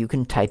terminal, you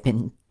can type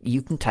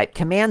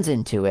commands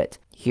into it.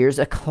 Here's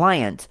a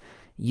client.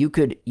 You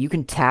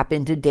can tap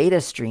into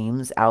data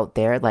streams out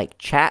there, like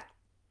chat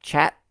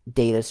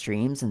data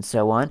streams and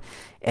so on,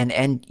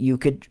 and you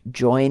could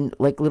join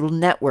like little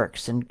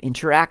networks and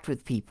interact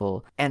with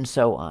people and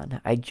so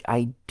on.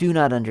 I do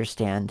not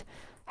understand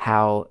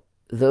how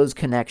those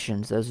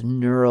connections, those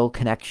neural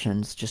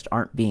connections, just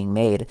aren't being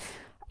made.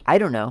 I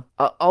don't know.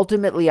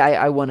 Ultimately,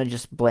 I want to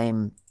just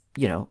blame,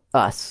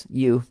 us,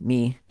 you,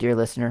 me, dear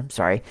listener.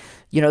 Sorry,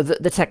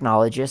 the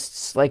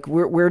technologists. Like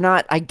we're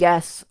not. I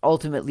guess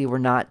ultimately we're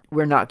not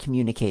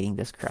communicating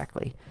this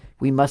correctly.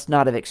 We must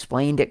not have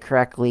explained it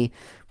correctly.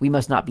 We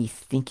must not be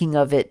thinking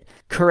of it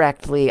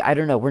correctly. I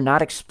don't know. We're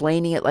not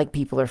explaining it like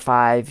people are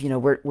five.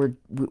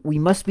 We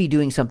must be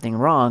doing something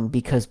wrong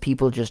because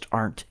people just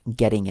aren't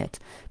getting it.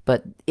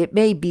 But it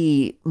may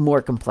be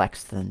more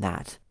complex than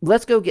that.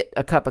 Let's go get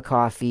a cup of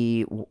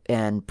coffee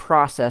and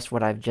process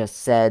what I've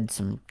just said.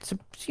 Some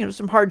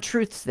hard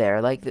truths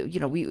there. Like,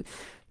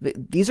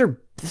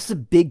 this is a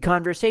big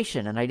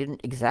conversation, and I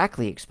didn't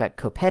exactly expect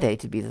kopete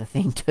to be the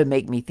thing to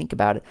make me think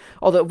about it.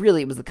 Although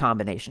really it was the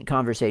combination,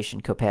 conversation,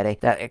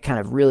 kopete, that it kind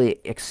of really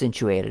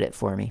accentuated it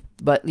for me.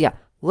 But yeah,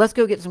 let's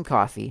go get some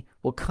coffee.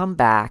 We'll come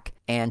back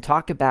and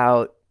talk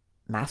about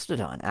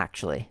Mastodon,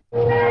 actually.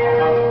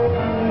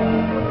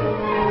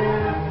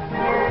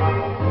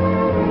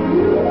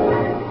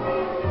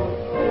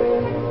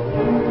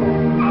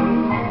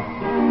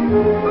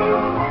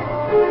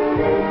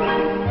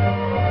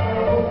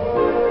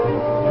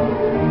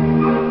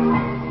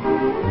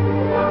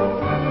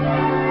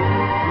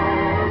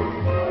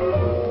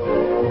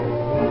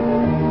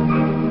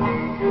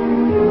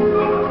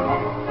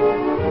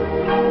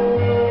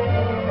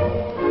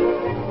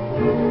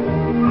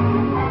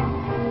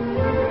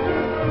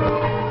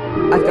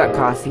 I've got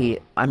coffee.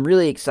 I'm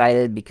really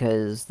excited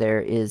because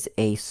there is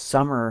a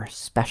summer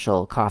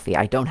special coffee.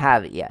 I don't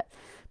have it yet,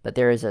 but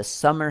there is a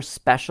summer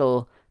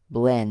special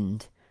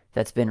blend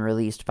that's been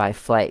released by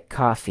Flight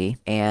Coffee,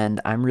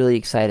 and I'm really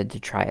excited to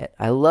try it.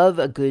 I love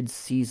a good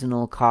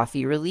seasonal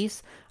coffee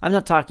release. I'm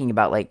not talking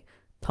about like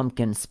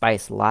pumpkin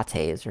spice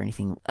lattes or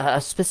anything,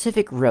 a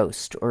specific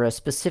roast or a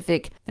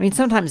specific, I mean,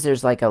 sometimes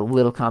there's like a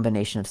little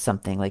combination of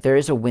something. Like there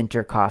is a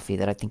winter coffee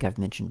that I think I've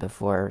mentioned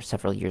before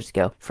several years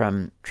ago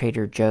from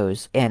Trader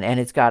Joe's, and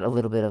it's got a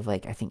little bit of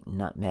like, I think,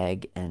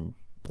 nutmeg and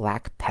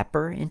black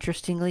pepper,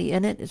 interestingly,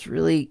 in it. It's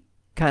really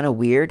kind of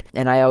weird,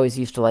 and I always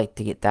used to like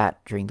to get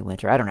that during the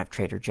winter. I don't have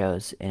Trader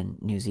Joe's in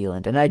New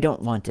Zealand, and I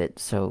don't want it,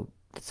 so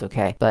it's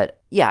okay. But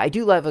yeah, I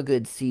do love a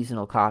good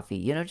seasonal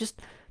coffee.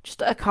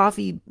 Just a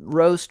coffee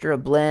roast or a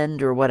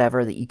blend or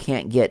whatever that you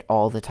can't get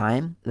all the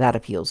time. That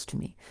appeals to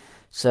me.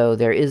 So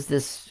there is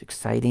this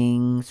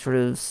exciting sort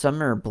of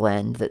summer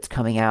blend that's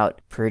coming out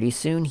pretty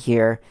soon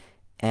here,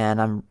 and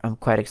I'm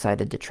quite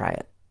excited to try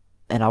it.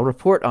 And I'll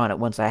report on it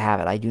once I have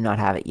it. I do not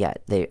have it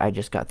yet. I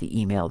just got the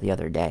email the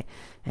other day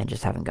and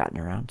just haven't gotten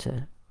around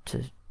to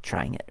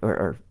trying it,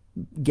 or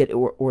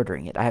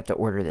ordering it. I have to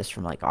order this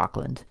from like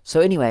Auckland. So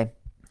anyway,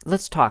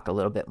 let's talk a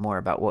little bit more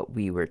about what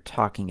we were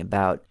talking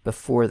about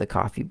before the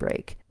coffee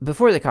break.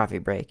 Before the coffee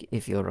break,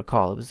 if you'll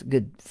recall, it was a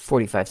good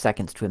 45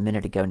 seconds to a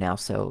minute ago now,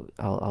 so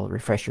I'll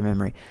refresh your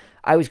memory.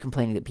 I was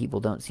complaining that people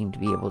don't seem to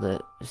be able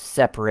to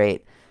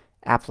separate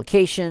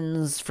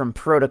applications from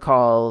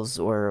protocols,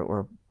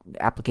 or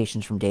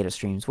applications from data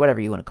streams,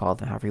 whatever you want to call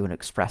them, however you want to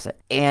express it.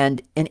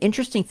 And an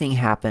interesting thing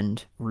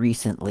happened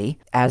recently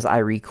as I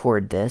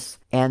record this,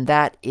 and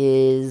that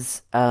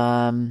is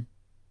that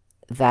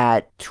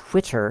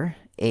Twitter,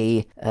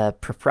 a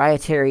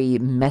proprietary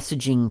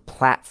messaging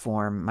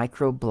platform,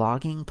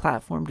 microblogging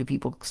platform. Do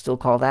people still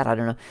call that? I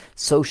don't know.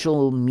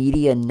 Social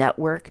media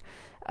network,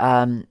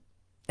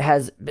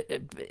 has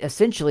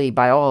essentially,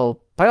 by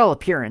all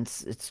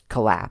appearance, it's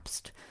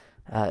collapsed.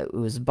 It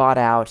was bought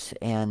out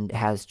and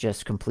has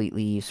just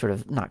completely, sort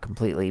of, not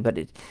completely, but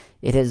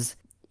it has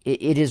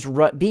it is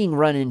being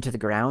run into the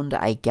ground,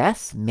 I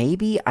guess.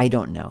 Maybe, I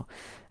don't know.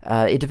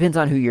 It depends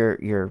on who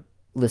you're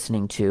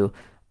listening to.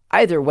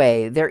 Either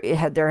way,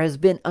 there has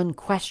been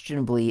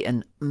unquestionably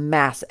a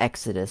mass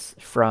exodus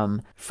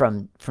from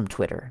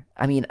Twitter.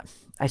 I mean,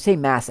 I say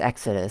mass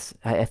exodus.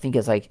 I think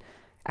it's like,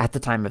 at the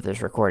time of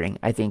this recording,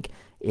 I think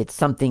it's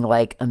something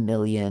like 1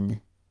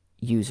 million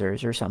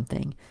users or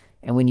something.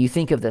 And when you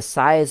think of the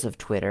size of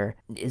Twitter,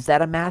 is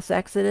that a mass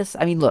exodus?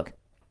 I mean, look,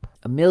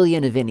 1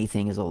 million of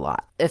anything is a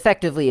lot.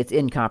 Effectively, it's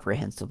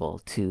incomprehensible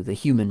to the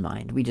human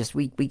mind. We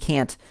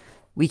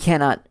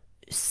cannot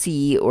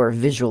see or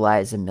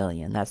visualize 1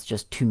 million. That's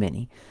just too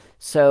many.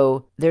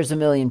 So there's 1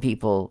 million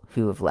people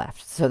who have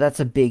left. So that's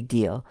a big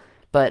deal.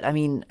 But I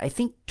mean, I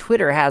think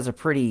Twitter has a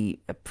pretty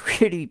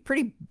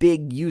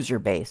big user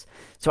base.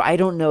 So I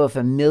don't know if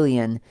 1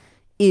 million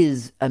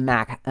is a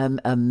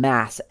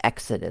mass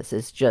exodus.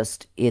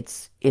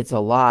 It's a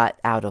lot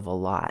out of a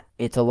lot.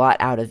 It's a lot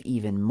out of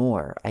even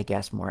more, I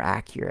guess, more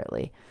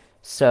accurately.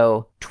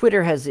 So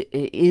Twitter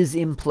is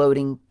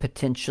imploding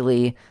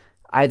potentially.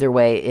 Either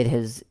way, it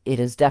has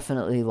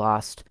definitely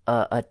lost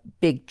a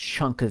big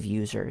chunk of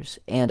users,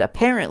 and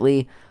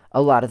apparently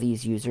a lot of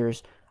these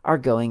users are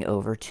going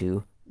over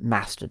to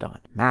Mastodon.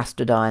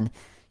 Mastodon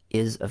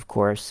is, of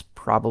course,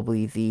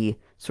 probably the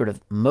sort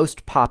of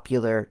most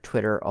popular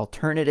Twitter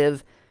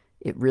alternative.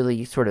 It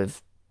really sort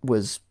of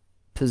was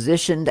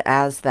positioned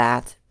as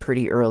that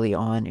pretty early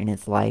on in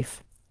its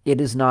life. It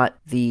is not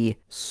the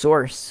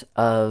source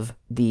of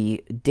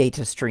the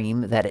data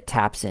stream that it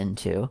taps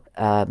into,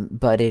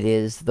 but it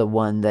is the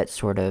one that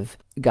sort of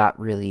got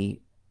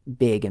really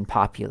big and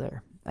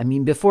popular. I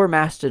mean, before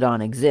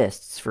Mastodon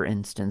exists, for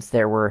instance,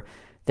 there were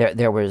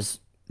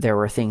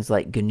things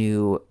like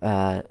GNU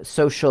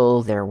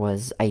Social, there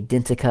was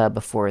Identica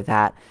before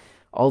that,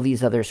 all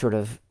these other sort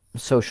of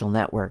social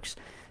networks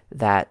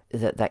that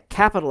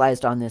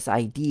capitalized on this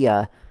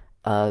idea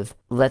of,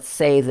 let's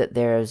say that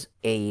there's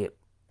a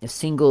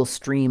single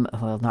stream,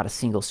 well, not a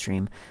single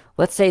stream.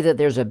 Let's say that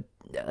there's a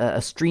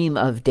stream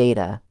of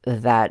data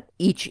that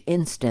each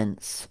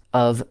instance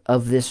of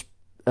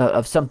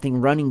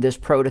something running this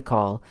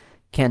protocol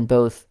can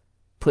both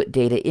put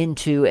data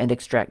into and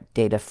extract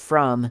data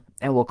from,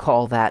 and we'll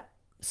call that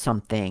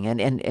something.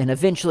 And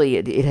eventually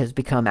it has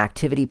become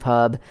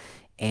ActivityPub,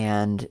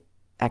 and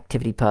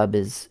ActivityPub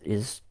is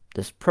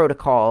this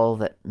protocol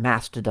that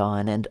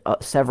Mastodon and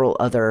several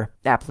other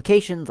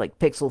applications like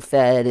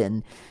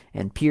PixelFed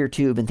and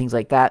PeerTube and things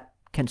like that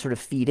can sort of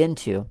feed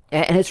into,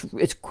 and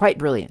it's quite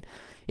brilliant.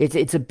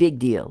 It's a big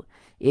deal.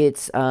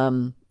 It's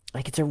a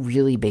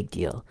really big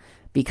deal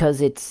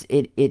because it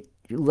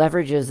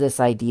leverages this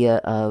idea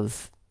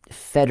of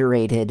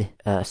federated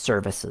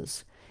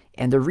services,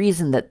 and the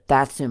reason that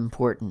that's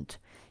important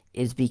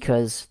is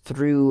because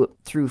through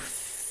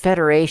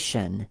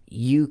federation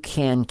you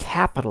can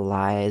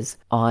capitalize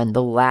on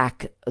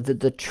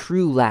the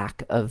true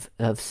lack of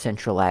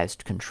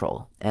centralized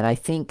control. And I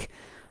think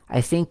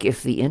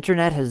if the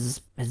internet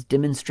has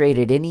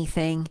demonstrated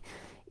anything,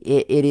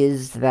 it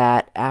is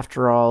that,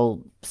 after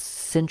all,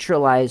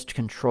 centralized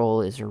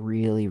control is a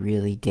really,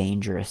 really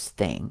dangerous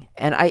thing.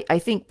 And I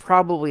think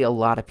probably a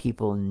lot of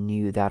people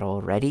knew that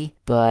already,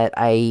 but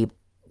I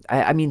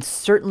mean,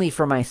 certainly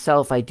for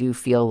myself, I do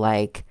feel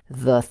like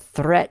the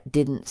threat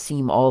didn't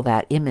seem all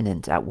that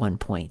imminent at one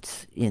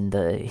point in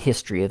the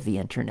history of the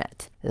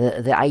internet.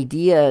 The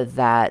idea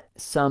that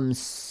some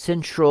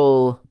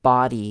central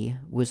body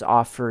was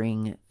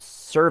offering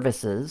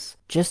services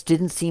just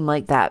didn't seem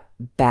like that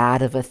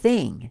bad of a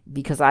thing,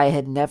 because I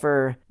had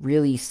never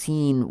really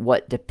seen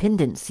what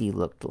dependency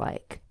looked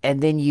like.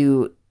 And then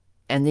you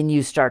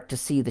start to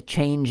see the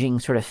changing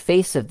sort of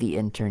face of the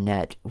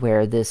internet,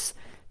 where this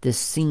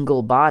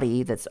single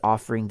body that's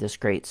offering this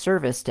great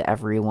service to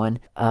everyone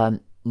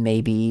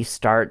maybe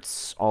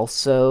starts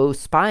also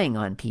spying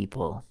on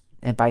people.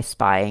 And by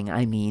spying,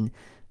 I mean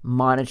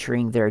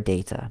monitoring their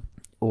data.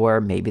 Or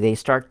maybe they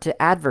start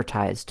to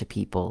advertise to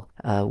people,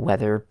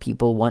 whether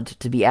people want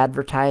to be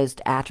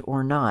advertised at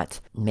or not.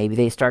 Maybe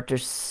they start to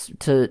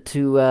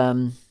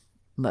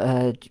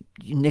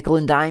nickel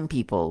and dime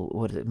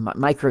people,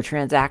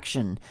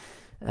 microtransaction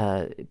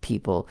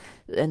people,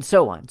 and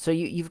so on. So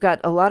you've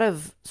got a lot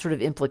of sort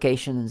of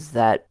implications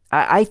that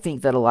I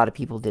think that a lot of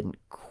people didn't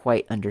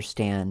quite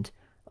understand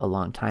a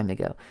long time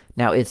ago.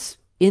 Now, it's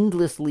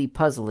endlessly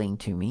puzzling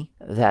to me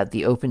that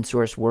the open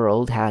source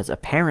world has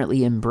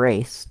apparently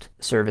embraced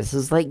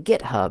services like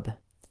GitHub.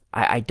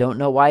 I don't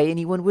know why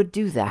anyone would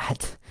do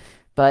that,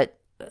 but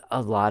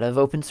a lot of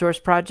open source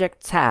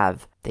projects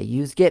have. They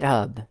use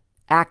GitHub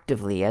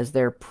actively as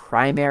their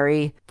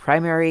primary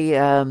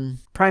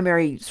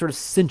sort of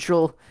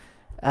central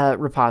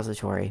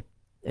repository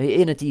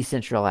in a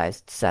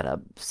decentralized setup.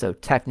 So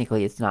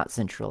technically it's not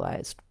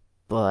centralized,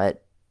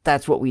 but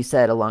that's what we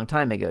said a long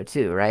time ago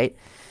too, right?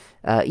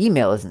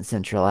 Email isn't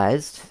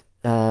centralized,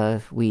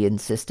 we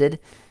insisted,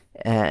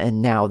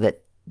 and now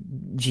that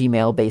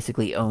Gmail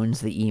basically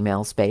owns the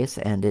email space,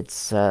 and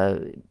it's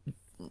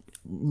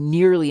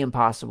nearly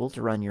impossible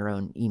to run your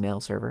own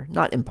email server.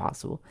 Not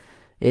impossible.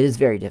 It is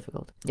very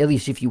difficult, at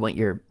least if you want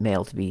your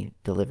mail to be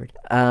delivered,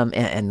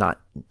 and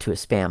not to a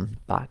spam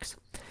box.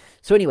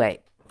 So anyway,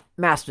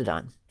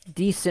 Mastodon,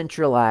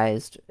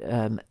 decentralized,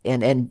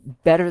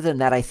 and better than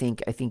that, I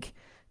think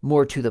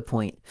more to the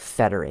point,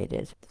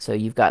 federated. So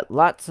you've got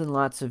lots and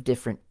lots of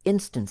different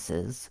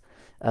instances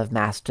of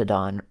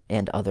Mastodon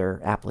and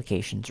other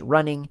applications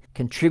running,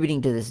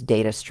 contributing to this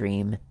data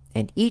stream,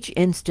 and each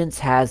instance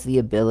has the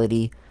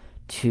ability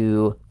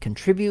to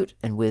contribute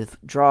and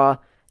withdraw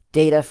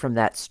data from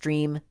that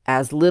stream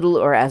as little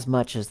or as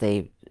much as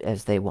they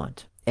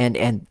want.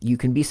 And you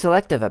can be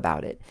selective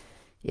about it.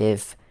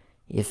 If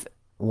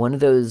one of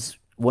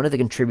the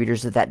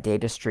contributors of that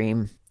data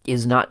stream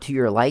is not to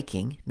your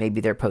liking,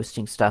 maybe they're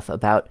posting stuff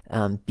about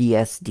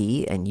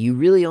BSD and you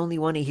really only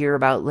want to hear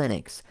about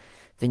Linux,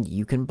 then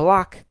you can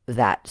block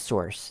that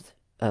source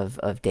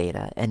of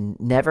data and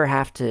never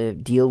have to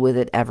deal with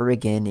it ever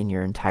again in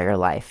your entire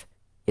life.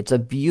 It's a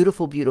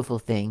beautiful, beautiful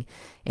thing,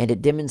 and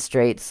it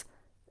demonstrates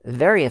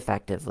very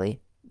effectively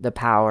the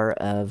power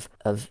of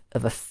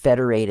a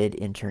federated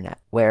internet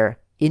where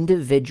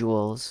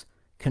individuals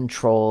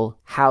control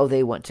how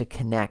they want to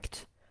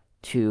connect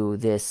to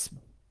this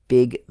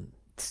big,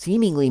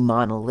 seemingly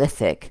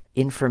monolithic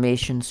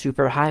information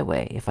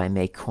superhighway, if I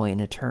may coin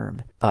a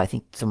term. Oh, I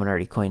think someone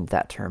already coined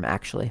that term,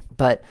 actually.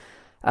 But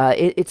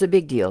it's a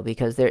big deal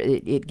because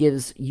it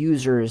gives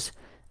users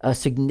a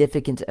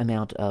significant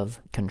amount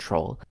of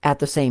control. At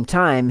the same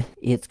time,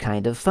 it's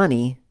kind of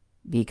funny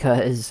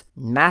because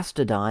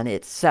Mastodon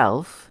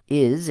itself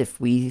is,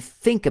 if we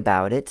think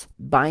about it,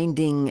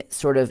 binding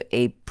sort of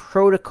a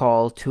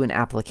protocol to an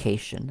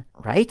application,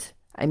 right?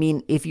 I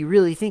mean, if you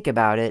really think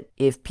about it,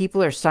 if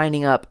people are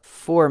signing up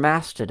for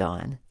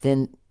Mastodon,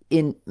 then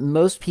in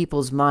most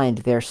people's mind,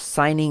 they're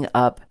signing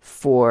up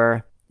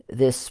for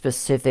this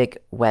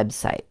specific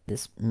website,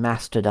 this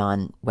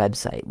Mastodon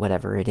website,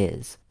 whatever it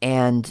is.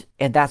 And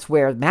that's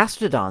where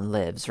Mastodon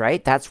lives,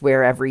 right? That's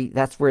where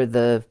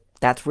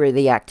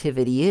the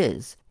activity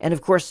is. And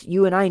of course,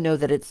 you and I know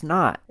that it's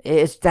not.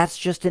 That's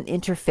just an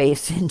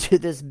interface into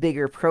this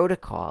bigger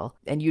protocol,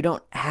 and you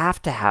don't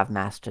have to have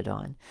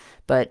Mastodon.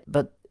 But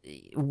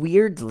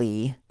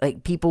weirdly,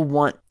 like people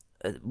want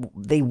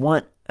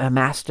a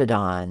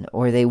Mastodon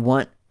or they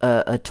want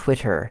a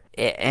Twitter,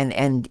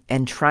 and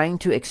trying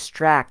to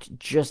extract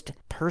just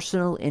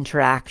personal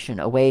interaction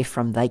away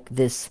from like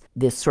this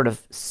sort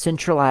of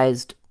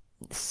centralized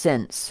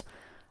sense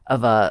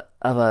of a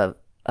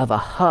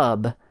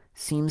hub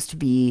seems to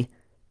be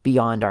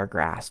beyond our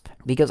grasp.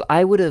 Because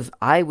I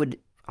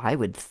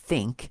would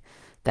think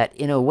that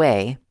in a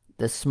way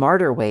the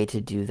smarter way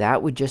to do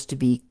that would just to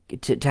be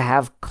to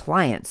have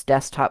clients,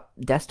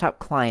 desktop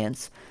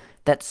clients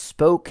that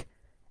spoke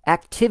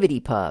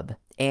ActivityPub,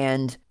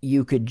 and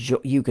you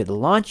could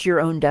launch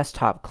your own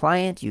desktop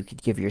client. You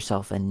could give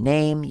yourself a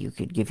name. You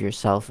could give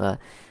yourself a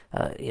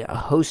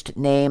host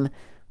name,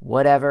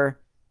 whatever,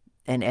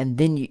 and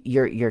then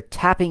you're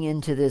tapping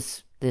into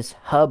this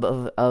hub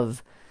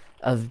of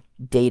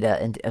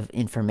data and of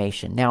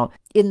information. Now,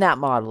 in that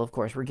model, of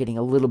course, we're getting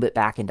a little bit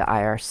back into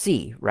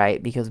IRC,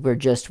 right? Because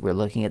we're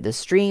looking at this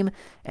stream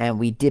and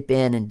we dip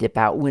in and dip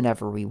out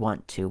whenever we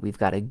want to. We've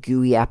got a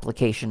GUI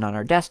application on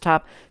our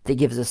desktop that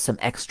gives us some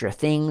extra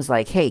things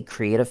like, hey,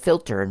 create a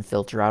filter and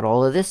filter out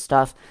all of this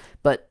stuff,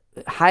 but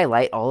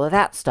highlight all of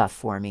that stuff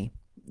for me.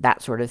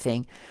 That sort of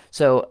thing.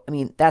 So, I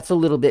mean, that's a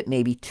little bit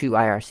maybe too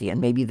IRC, and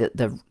maybe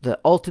the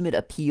ultimate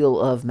appeal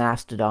of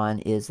Mastodon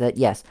is that,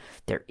 yes,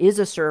 there is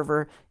a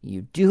server,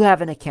 you do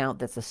have an account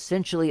that's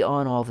essentially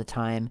on all the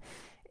time,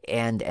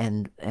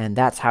 and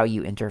that's how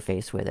you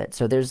interface with it.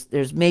 So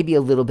there's maybe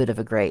a little bit of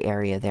a gray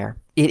area there.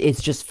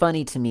 It's just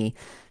funny to me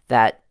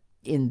that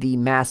in the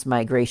mass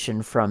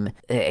migration from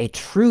a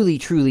truly,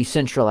 truly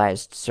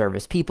centralized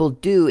service, people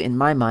do, in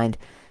my mind,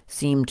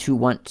 seem to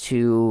want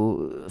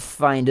to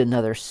find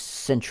another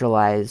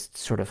centralized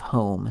sort of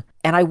home.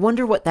 And I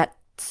wonder what that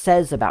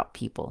says about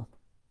people.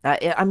 I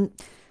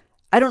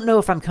don't know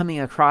if I'm coming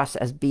across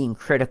as being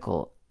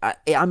critical.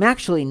 I'm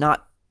actually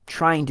not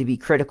trying to be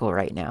critical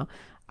right now.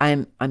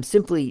 I'm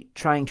simply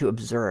trying to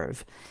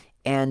observe.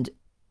 And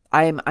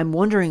I'm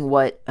wondering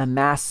what a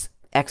mass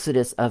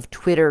exodus of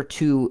Twitter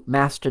to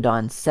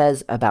Mastodon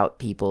says about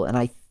people. And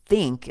I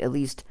think, at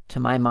least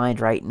to my mind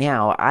right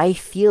now, I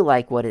feel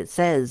like what it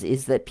says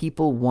is that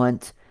people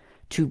want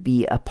to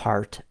be a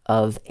part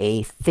of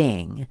a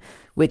thing,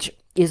 which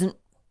isn't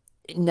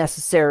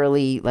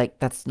necessarily like,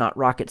 that's not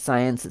rocket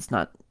science. It's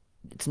not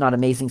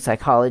amazing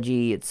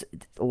psychology. It's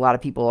a lot of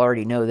people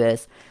already know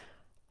this.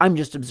 I'm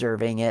just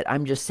observing it.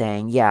 I'm just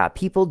saying, yeah,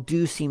 people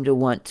do seem to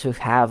want to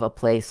have a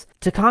place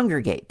to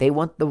congregate. They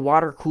want the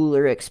water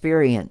cooler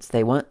experience.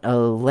 They want a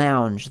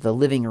lounge, the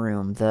living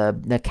room,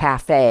 the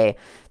cafe.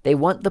 They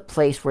want the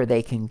place where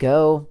they can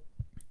go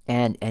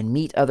and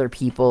meet other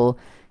people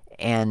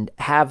and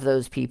have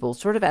those people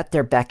sort of at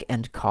their beck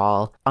and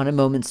call on a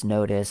moment's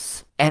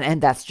notice.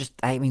 And that's just,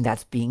 I mean,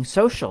 that's being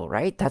social,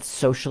 right? That's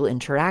social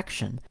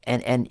interaction.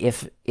 And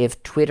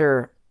if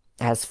Twitter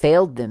has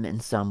failed them in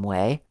some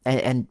way,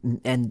 and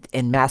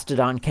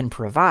Mastodon can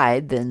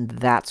provide, then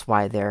that's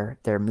why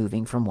they're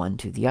moving from one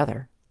to the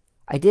other.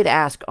 I did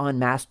ask on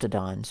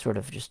Mastodon, sort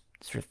of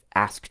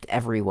asked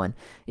everyone.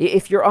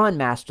 If you're on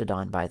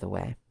Mastodon, by the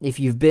way, if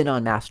you've been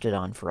on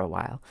Mastodon for a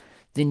while,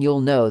 then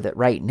you'll know that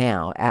right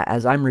now,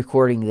 as I'm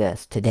recording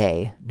this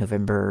today,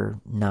 November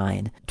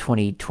 9,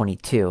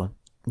 2022,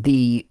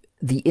 the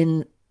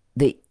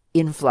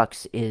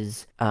influx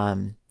is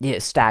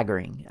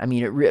staggering. I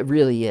mean, it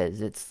really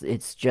is. It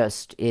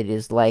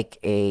is like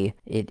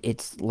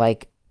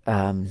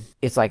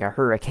it's like a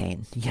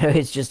hurricane.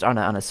 It's just on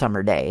a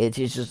summer day.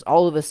 It's just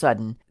all of a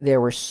sudden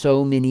there were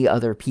so many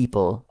other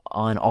people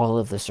on all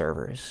of the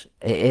servers.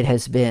 It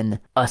has been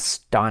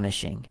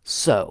astonishing.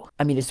 So,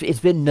 I mean, it's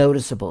been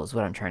noticeable, is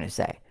what I'm trying to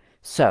say.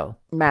 So,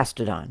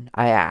 Mastodon,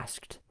 I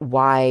asked,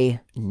 why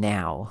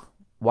now?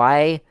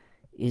 Why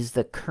is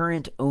the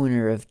current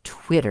owner of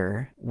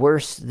Twitter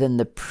worse than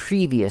the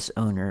previous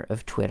owner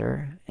of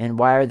Twitter? And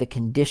why are the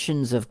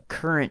conditions of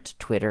current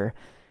Twitter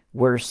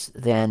worse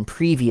than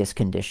previous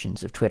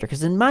conditions of Twitter?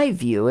 Because in my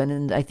view,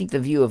 and I think the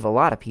view of a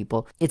lot of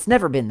people, it's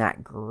never been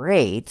that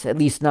great, at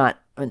least not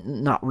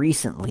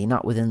recently,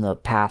 not within the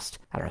past,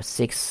 I don't know,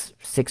 6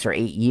 or 8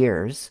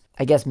 years.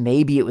 I guess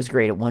maybe it was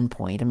great at one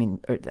point. I mean,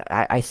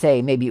 I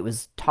say maybe it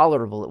was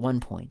tolerable at one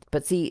point.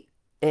 But see,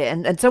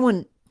 and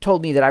someone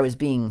told me that I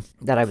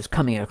was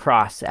coming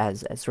across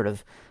as sort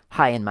of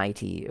high and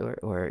mighty,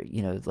 or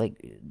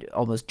like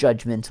almost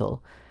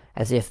judgmental,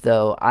 as if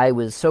though I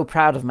was so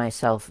proud of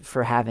myself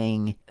for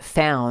having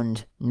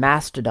found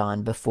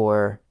Mastodon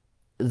before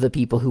the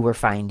people who were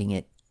finding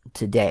it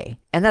today.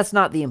 And that's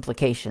not the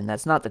implication.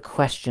 That's not the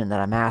question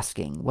that I'm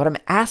asking. What I'm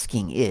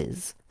asking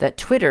is that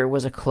Twitter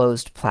was a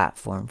closed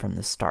platform from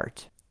the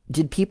start.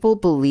 Did people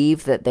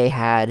believe that they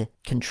had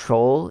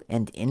control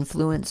and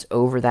influence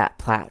over that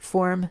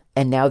platform,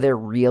 and now they're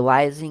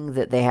realizing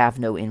that they have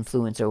no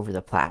influence over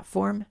the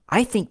platform?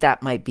 I think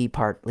that might be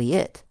partly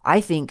it. I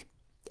think,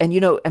 and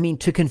I mean,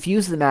 to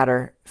confuse the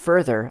matter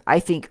further, I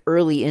think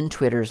early in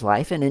Twitter's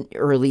life, and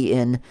early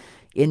in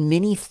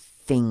many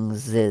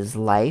things'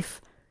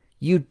 life,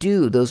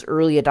 those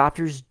early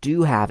adopters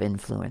do have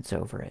influence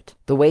over it.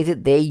 The way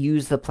that they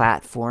use the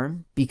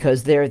platform,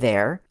 because they're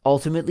there,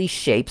 ultimately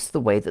shapes the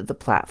way that the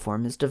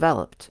platform is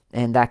developed.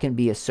 And that can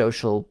be a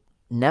social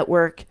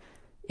network,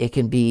 it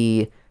can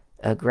be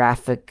a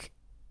graphic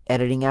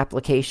editing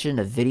application,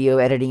 a video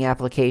editing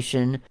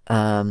application,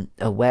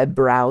 a web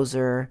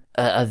browser,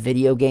 a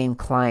video game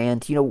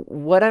client,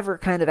 whatever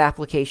kind of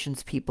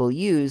applications people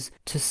use,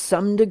 to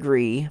some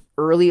degree,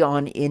 early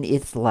on in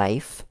its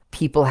life,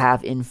 people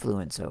have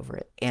influence over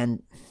it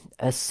and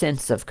a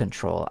sense of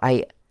control.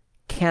 I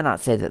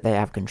cannot say that they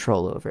have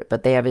control over it,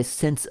 but they have a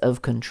sense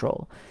of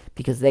control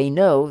because they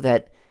know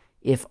that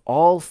if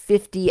all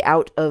 50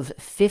 out of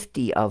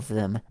 50 of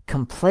them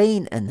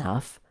complain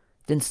enough,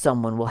 then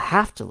someone will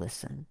have to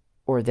listen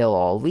or they'll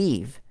all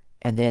leave.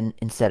 And then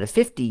instead of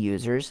 50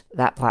 users,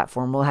 that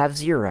platform will have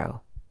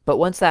 0. But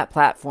once that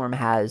platform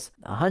has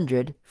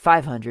 100,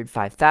 500,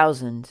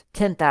 5,000,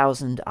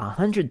 10,000,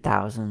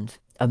 100,000,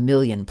 a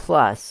million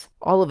plus,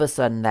 all of a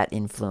sudden that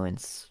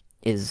influence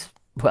is,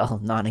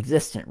 well,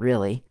 non-existent,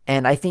 really.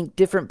 And I think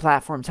different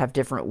platforms have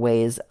different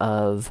ways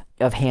of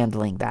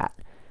handling that.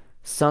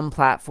 Some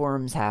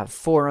platforms have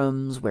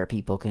forums where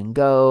people can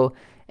go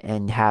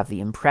and have the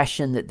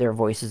impression that their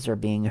voices are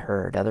being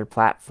heard. Other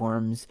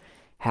platforms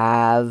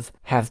have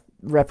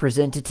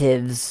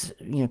representatives,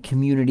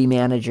 community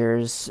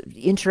managers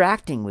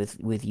interacting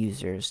with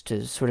users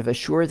to sort of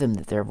assure them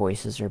that their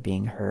voices are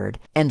being heard,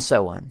 and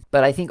so on.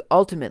 But I think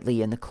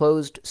ultimately in the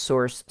closed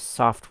source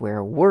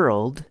software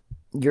world,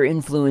 your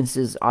influence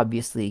is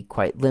obviously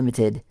quite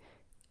limited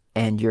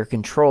and your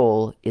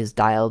control is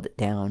dialed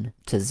down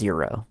to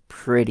 0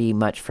 pretty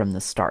much from the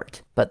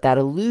start. But that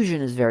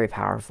illusion is very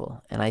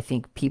powerful, and I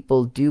think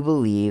people do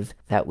believe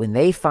that when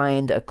they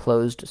find a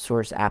closed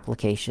source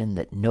application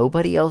that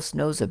nobody else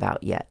knows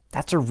about yet,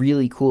 that's a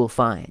really cool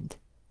find.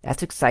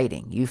 That's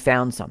exciting. You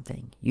found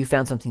something. You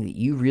found something that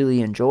you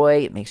really enjoy.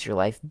 It makes your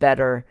life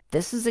better.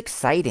 This is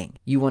exciting.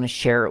 You want to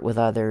share it with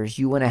others.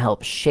 You want to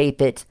help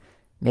shape it.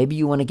 Maybe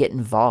you want to get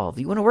involved.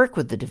 You want to work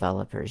with the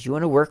developers. You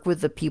want to work with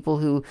the people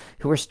who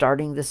are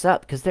starting this up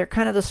because they're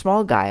kind of the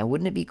small guy. And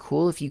wouldn't it be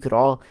cool if you could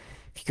all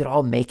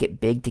make it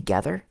big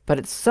together? But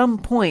at some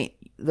point,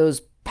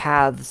 those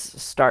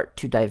paths start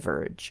to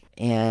diverge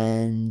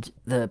and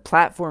the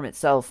platform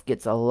itself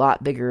gets a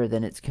lot bigger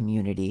than its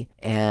community.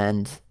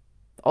 And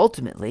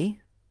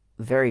ultimately,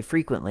 very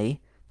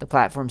frequently, the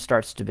platform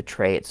starts to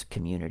betray its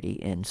community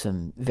in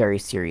some very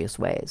serious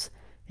ways.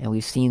 And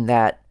we've seen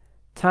that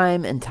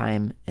time and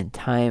time and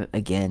time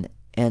again,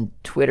 and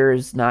Twitter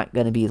is not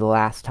going to be the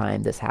last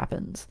time this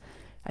happens.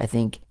 I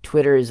think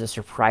Twitter is a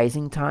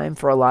surprising time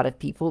for a lot of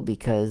people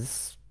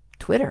because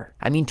Twitter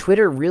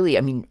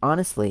really,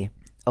 honestly,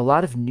 a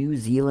lot of New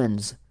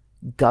Zealand's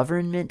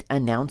government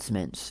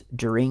announcements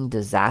during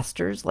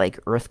disasters like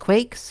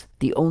earthquakes,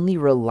 the only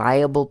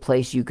reliable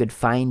place you could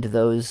find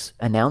those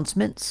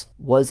announcements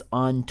was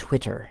on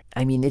Twitter.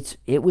 I mean,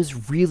 it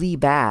was really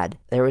bad.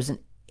 There was an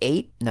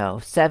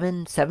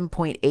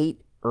 7.8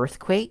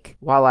 earthquake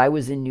while I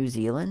was in New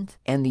Zealand,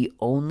 and the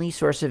only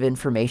source of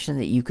information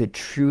that you could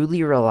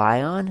truly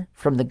rely on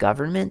from the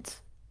government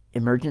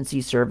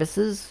emergency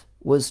services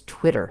was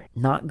Twitter.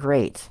 Not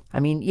great. I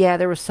mean, yeah,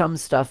 there was some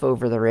stuff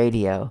over the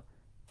radio,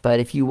 but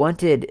if you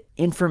wanted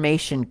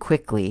information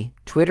quickly,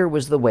 Twitter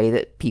was the way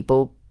that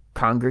people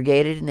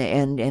congregated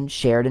and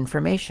shared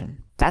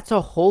information. That's a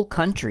whole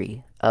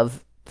country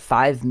of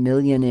 5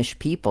 million-ish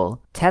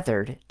people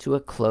tethered to a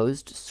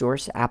closed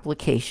source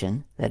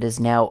application that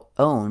is now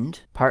owned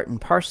part and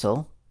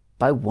parcel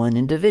by one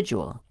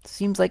individual.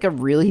 Seems like a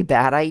really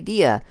bad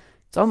idea.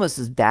 It's almost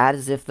as bad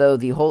as if though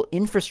the whole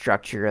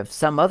infrastructure of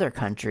some other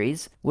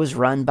countries was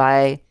run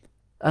by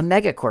a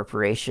mega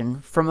corporation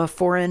from a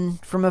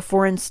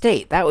foreign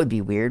state. That would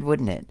be weird,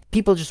 wouldn't it?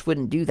 People just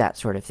wouldn't do that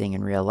sort of thing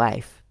in real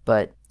life.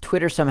 But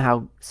Twitter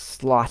somehow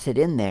slotted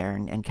in there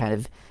and kind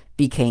of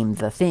became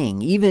the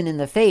thing, even in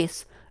the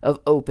face of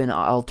open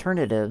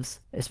alternatives,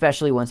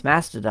 especially once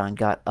Mastodon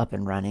got up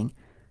and running.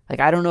 Like,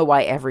 I don't know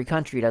why every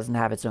country doesn't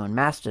have its own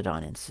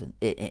Mastodon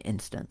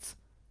instance.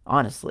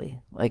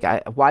 Honestly, like,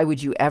 why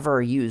would you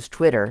ever use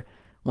Twitter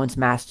once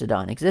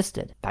Mastodon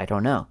existed? I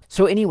don't know.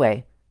 So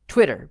anyway,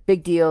 Twitter,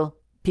 big deal.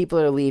 People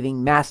are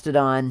leaving.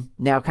 Mastodon,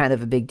 now kind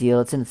of a big deal.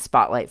 It's in the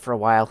spotlight for a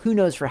while. Who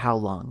knows for how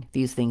long?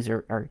 These things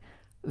are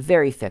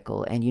very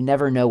fickle, and you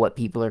never know what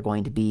people are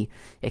going to be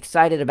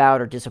excited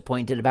about or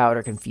disappointed about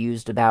or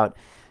confused about.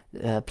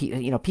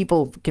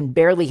 People can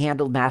barely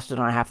handle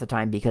Mastodon half the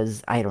time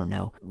because, I don't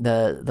know,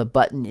 the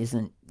button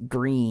isn't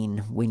green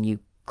when you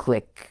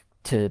click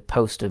to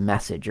post a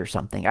message or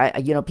something.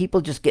 People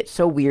just get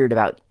so weird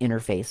about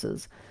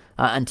interfaces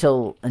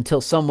until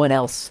someone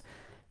else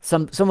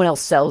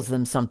sells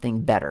them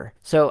something better.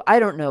 So I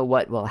don't know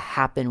what will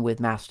happen with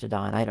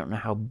Mastodon. I don't know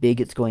how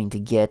big it's going to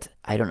get.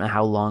 I don't know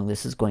how long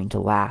this is going to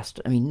last.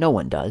 I mean, no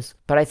one does.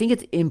 But I think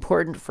it's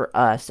important for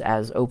us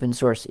as open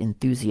source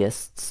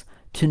enthusiasts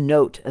to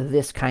note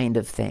this kind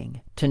of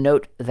thing, to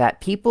note that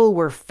people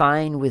were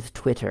fine with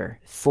Twitter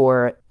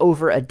for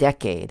over a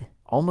decade.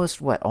 Almost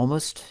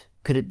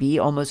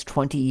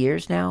 20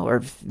 years now?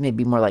 Or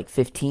maybe more like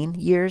 15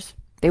 years?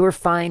 They were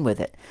fine with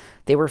it.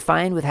 They were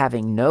fine with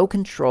having no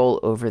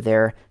control over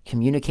their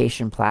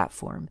communication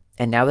platform.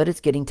 And now that it's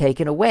getting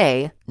taken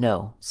away,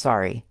 no,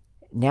 sorry.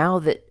 Now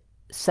that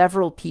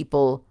several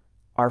people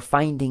are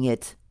finding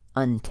it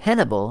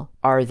untenable,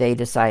 are they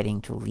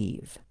deciding to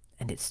leave?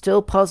 And it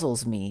still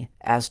puzzles me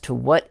as to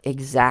what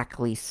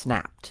exactly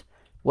snapped.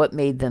 What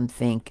made them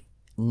think,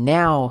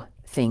 now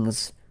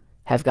things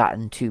have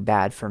gotten too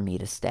bad for me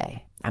to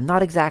stay? I'm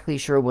not exactly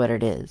sure what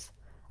it is.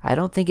 I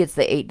don't think it's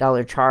the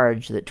 $8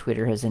 charge that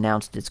Twitter has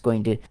announced it's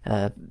going to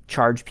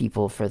charge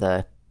people for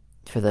the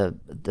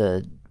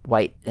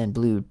white and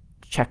blue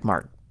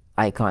checkmark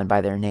icon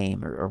by their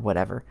name or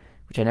whatever,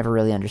 which I never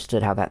really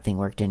understood how that thing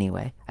worked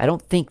anyway. I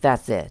don't think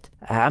that's it.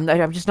 I'm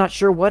just not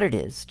sure what it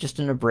is. Just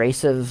an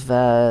abrasive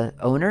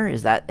owner?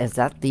 Is that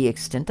the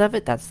extent of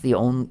it? That's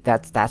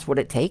what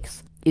it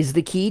takes? Is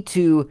the key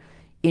to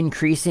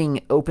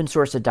increasing open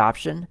source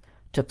adoption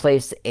to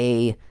place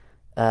a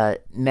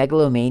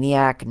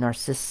megalomaniac,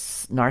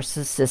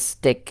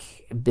 narcissistic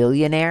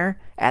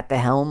billionaire at the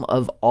helm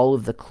of all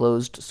of the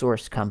closed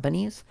source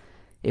companies?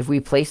 If we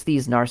place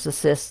these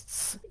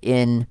narcissists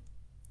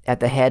at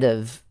the head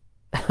of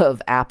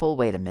Apple,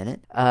 wait a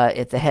minute,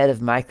 at the head of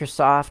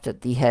Microsoft,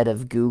 at the head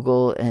of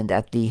Google, and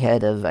at the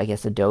head of, I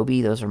guess,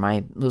 Adobe, those are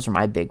my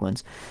big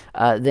ones,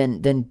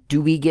 then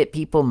do we get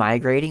people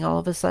migrating all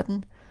of a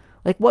sudden?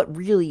 Like, what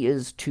really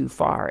is too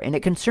far? And it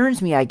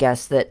concerns me, I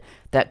guess, that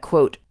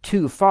quote,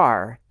 too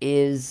far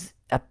is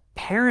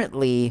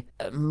apparently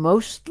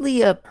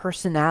mostly a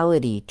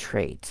personality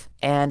trait.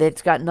 And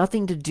it's got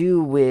nothing to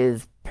do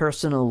with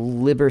personal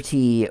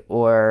liberty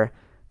or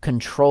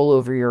control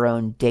over your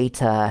own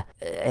data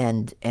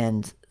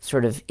and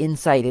sort of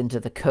insight into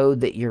the code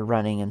that you're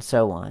running and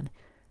so on.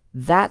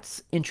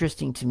 That's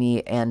interesting to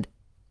me, and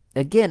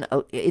again,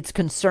 it's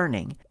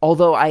concerning.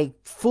 Although I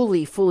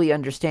fully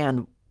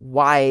understand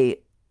why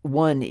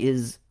one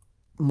is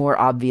more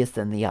obvious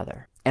than the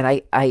other.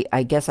 And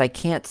I guess I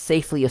can't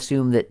safely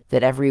assume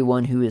that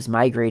everyone who is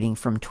migrating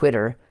from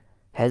Twitter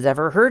has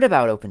ever heard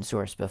about open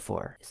source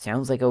before. It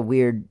sounds like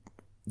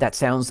that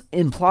sounds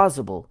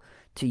implausible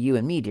to you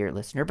and me, dear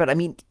listener, but I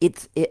mean,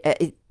 it's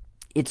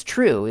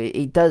true.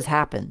 It does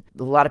happen.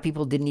 A lot of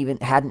people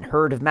hadn't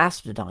heard of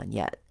Mastodon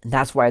yet. And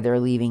that's why they're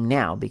leaving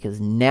now, because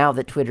now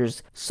that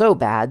Twitter's so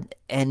bad,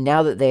 and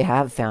now that they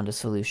have found a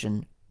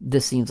solution,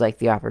 this seems like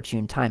the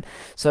opportune time.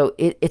 So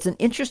it's an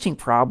interesting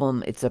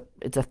problem. It's a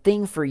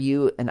thing for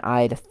you and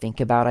I to think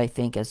about, I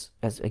think, as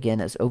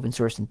open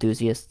source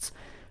enthusiasts.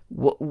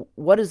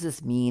 What does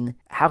this mean?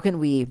 How can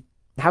we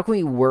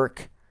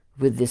work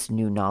with this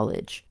new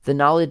knowledge. The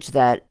knowledge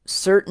that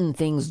certain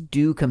things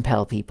do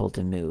compel people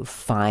to move,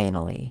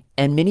 finally.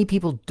 And many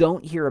people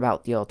don't hear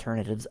about the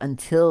alternatives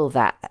until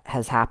that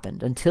has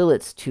happened, until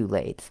it's too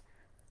late.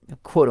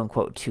 Quote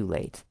unquote too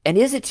late. And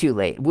is it too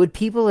late? Would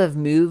people have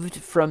moved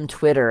from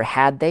Twitter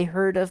had they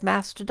heard of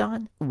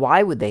Mastodon?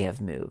 Why would they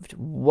have moved?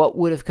 What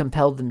would have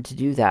compelled them to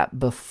do that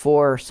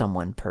before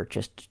someone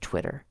purchased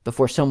Twitter?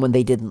 Before someone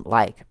they didn't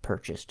like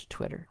purchased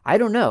Twitter? I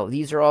don't know.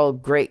 These are all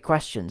great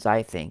questions,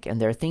 I think.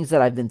 And they're things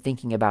that I've been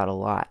thinking about a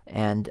lot.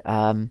 And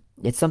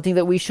it's something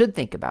that we should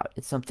think about.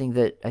 It's something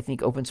that I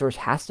think open source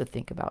has to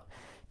think about.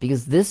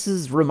 Because this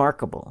is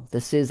remarkable.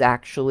 This is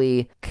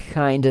actually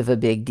kind of a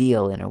big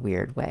deal in a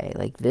weird way.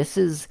 Like this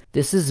is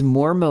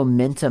more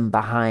momentum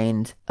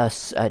behind a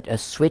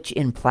switch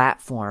in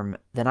platform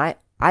than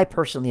I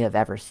personally have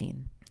ever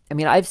seen. I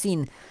mean, I've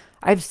seen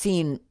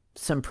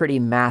some pretty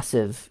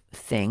massive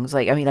things.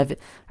 Like I mean,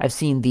 I've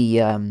seen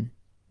the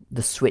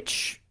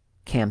switch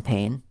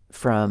campaign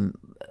from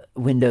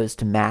Windows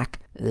to Mac.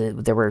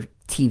 There were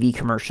TV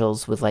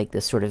commercials with like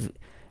this sort of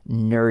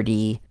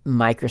nerdy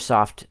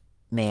Microsoft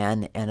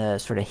man and a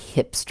sort of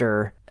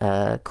hipster,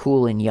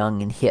 cool and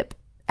young and hip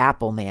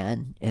Apple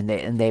man, and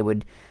they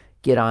would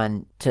get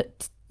on to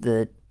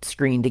the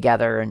screen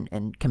together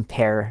and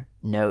compare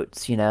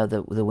notes. You know,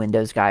 the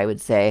Windows guy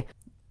would say,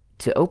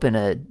 to open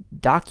a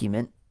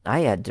document,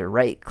 I had to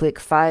right click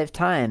 5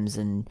 times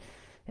and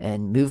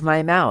move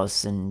my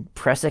mouse and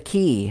press a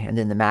key, and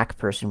then the Mac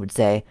person would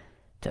say,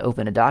 to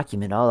open a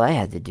document, all I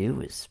had to do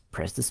was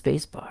press the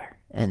space bar.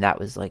 And that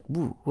was like,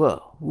 woo,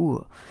 whoa,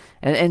 woo.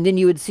 And then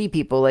you would see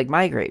people like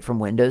migrate from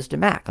Windows to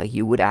Mac. Like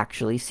you would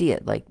actually see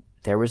it. Like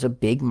there was a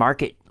big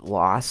market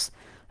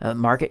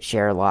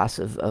share loss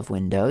of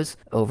Windows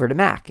over to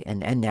Mac.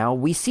 And now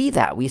we see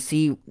that. We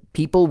see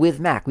people with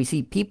Mac. We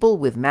see people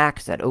with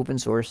Macs at open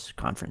source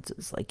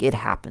conferences. Like it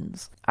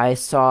happens. I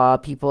saw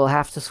people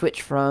have to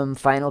switch from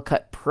Final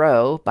Cut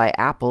Pro by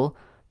Apple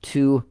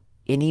to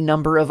any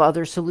number of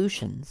other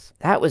solutions.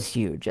 That was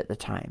huge at the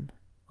time.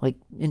 Like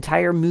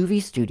entire movie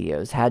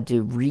studios had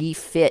to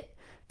refit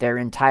their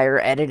entire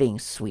editing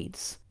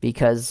suites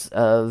because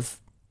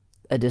of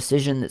a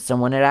decision that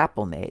someone at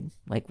Apple made.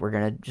 Like, we're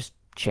going to just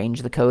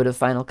change the code of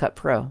Final Cut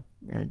Pro.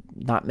 We're going to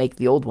not make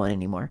the old one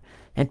anymore.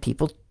 And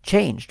people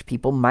changed.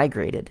 People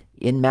migrated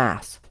in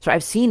mass. So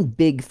I've seen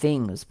big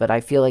things, but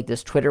I feel like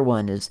this Twitter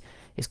one is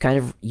kind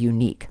of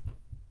unique.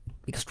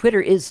 Because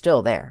Twitter is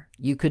still there.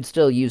 You could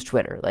still use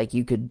Twitter. Like,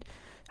 you could...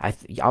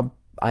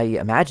 I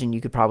imagine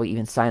you could probably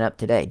even sign up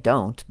today.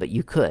 Don't, but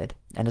you could.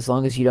 And as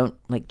long as you don't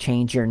like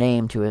change your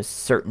name to a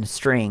certain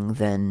string,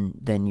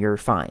 then you're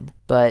fine.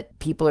 But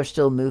people are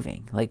still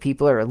moving. Like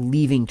people are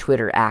leaving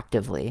Twitter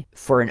actively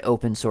for an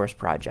open source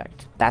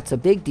project. That's a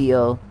big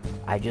deal.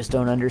 I just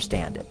don't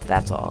understand it.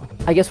 That's all.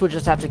 I guess we'll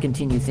just have to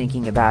continue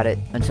thinking about it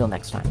until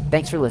next time.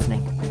 Thanks for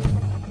listening.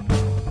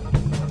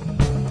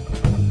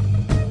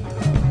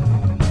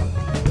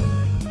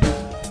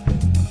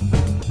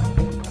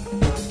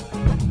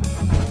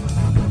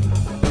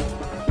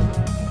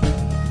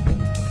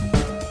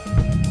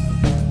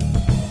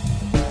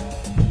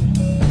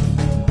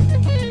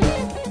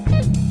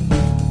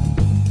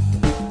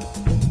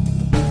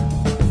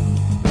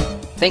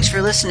 Thanks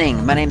for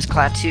listening. My name's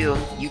Klaatu.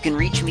 You can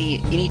reach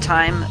me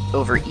anytime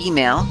over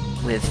email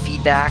with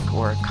feedback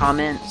or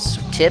comments,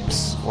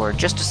 tips, or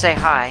just to say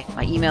hi.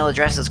 My email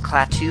address is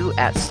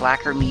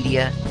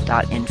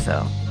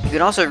klaatu@slackermedia.info. You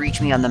can also reach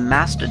me on the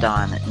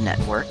Mastodon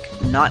network,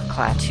 not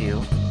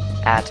Klaatu,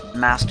 at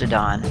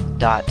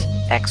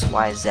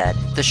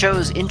mastodon.xyz. The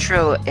show's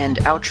intro and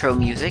outro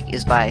music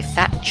is by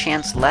Fat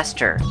Chance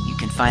Lester. You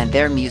can find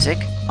their music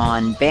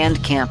on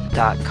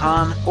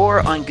bandcamp.com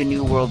or on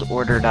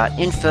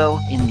GNUWorldOrder.info.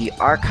 In the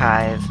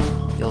archive,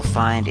 you'll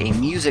find a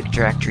music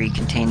directory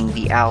containing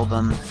the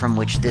album from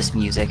which this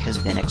music has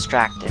been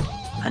extracted.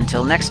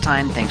 Until next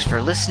time, thanks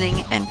for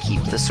listening and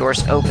keep the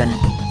source open.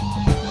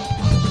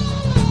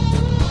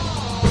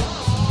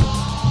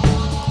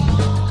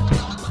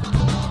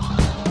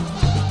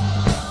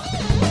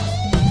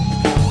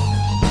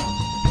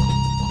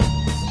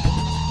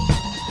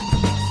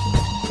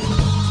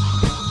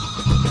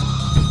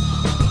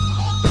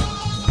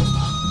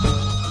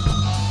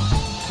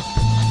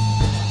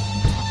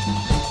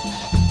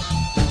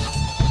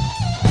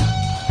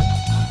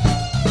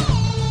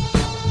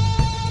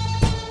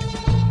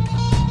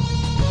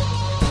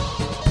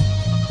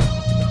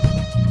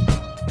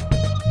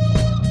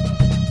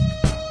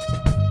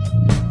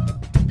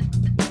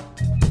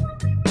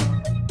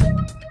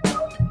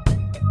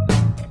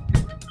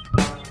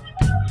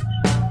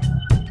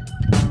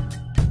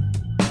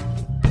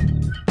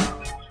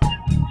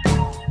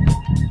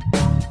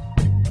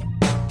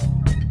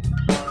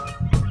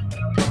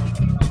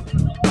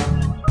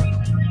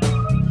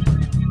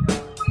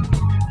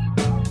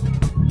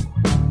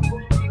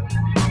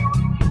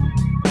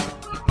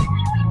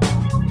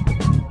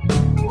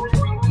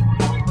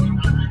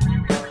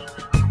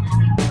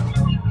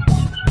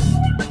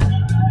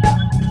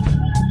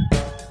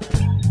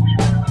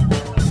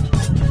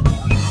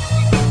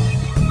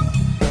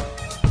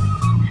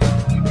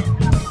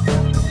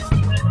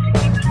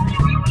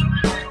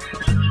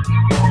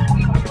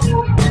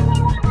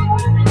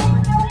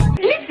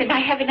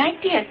 an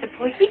idea.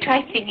 Suppose we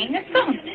try singing a song.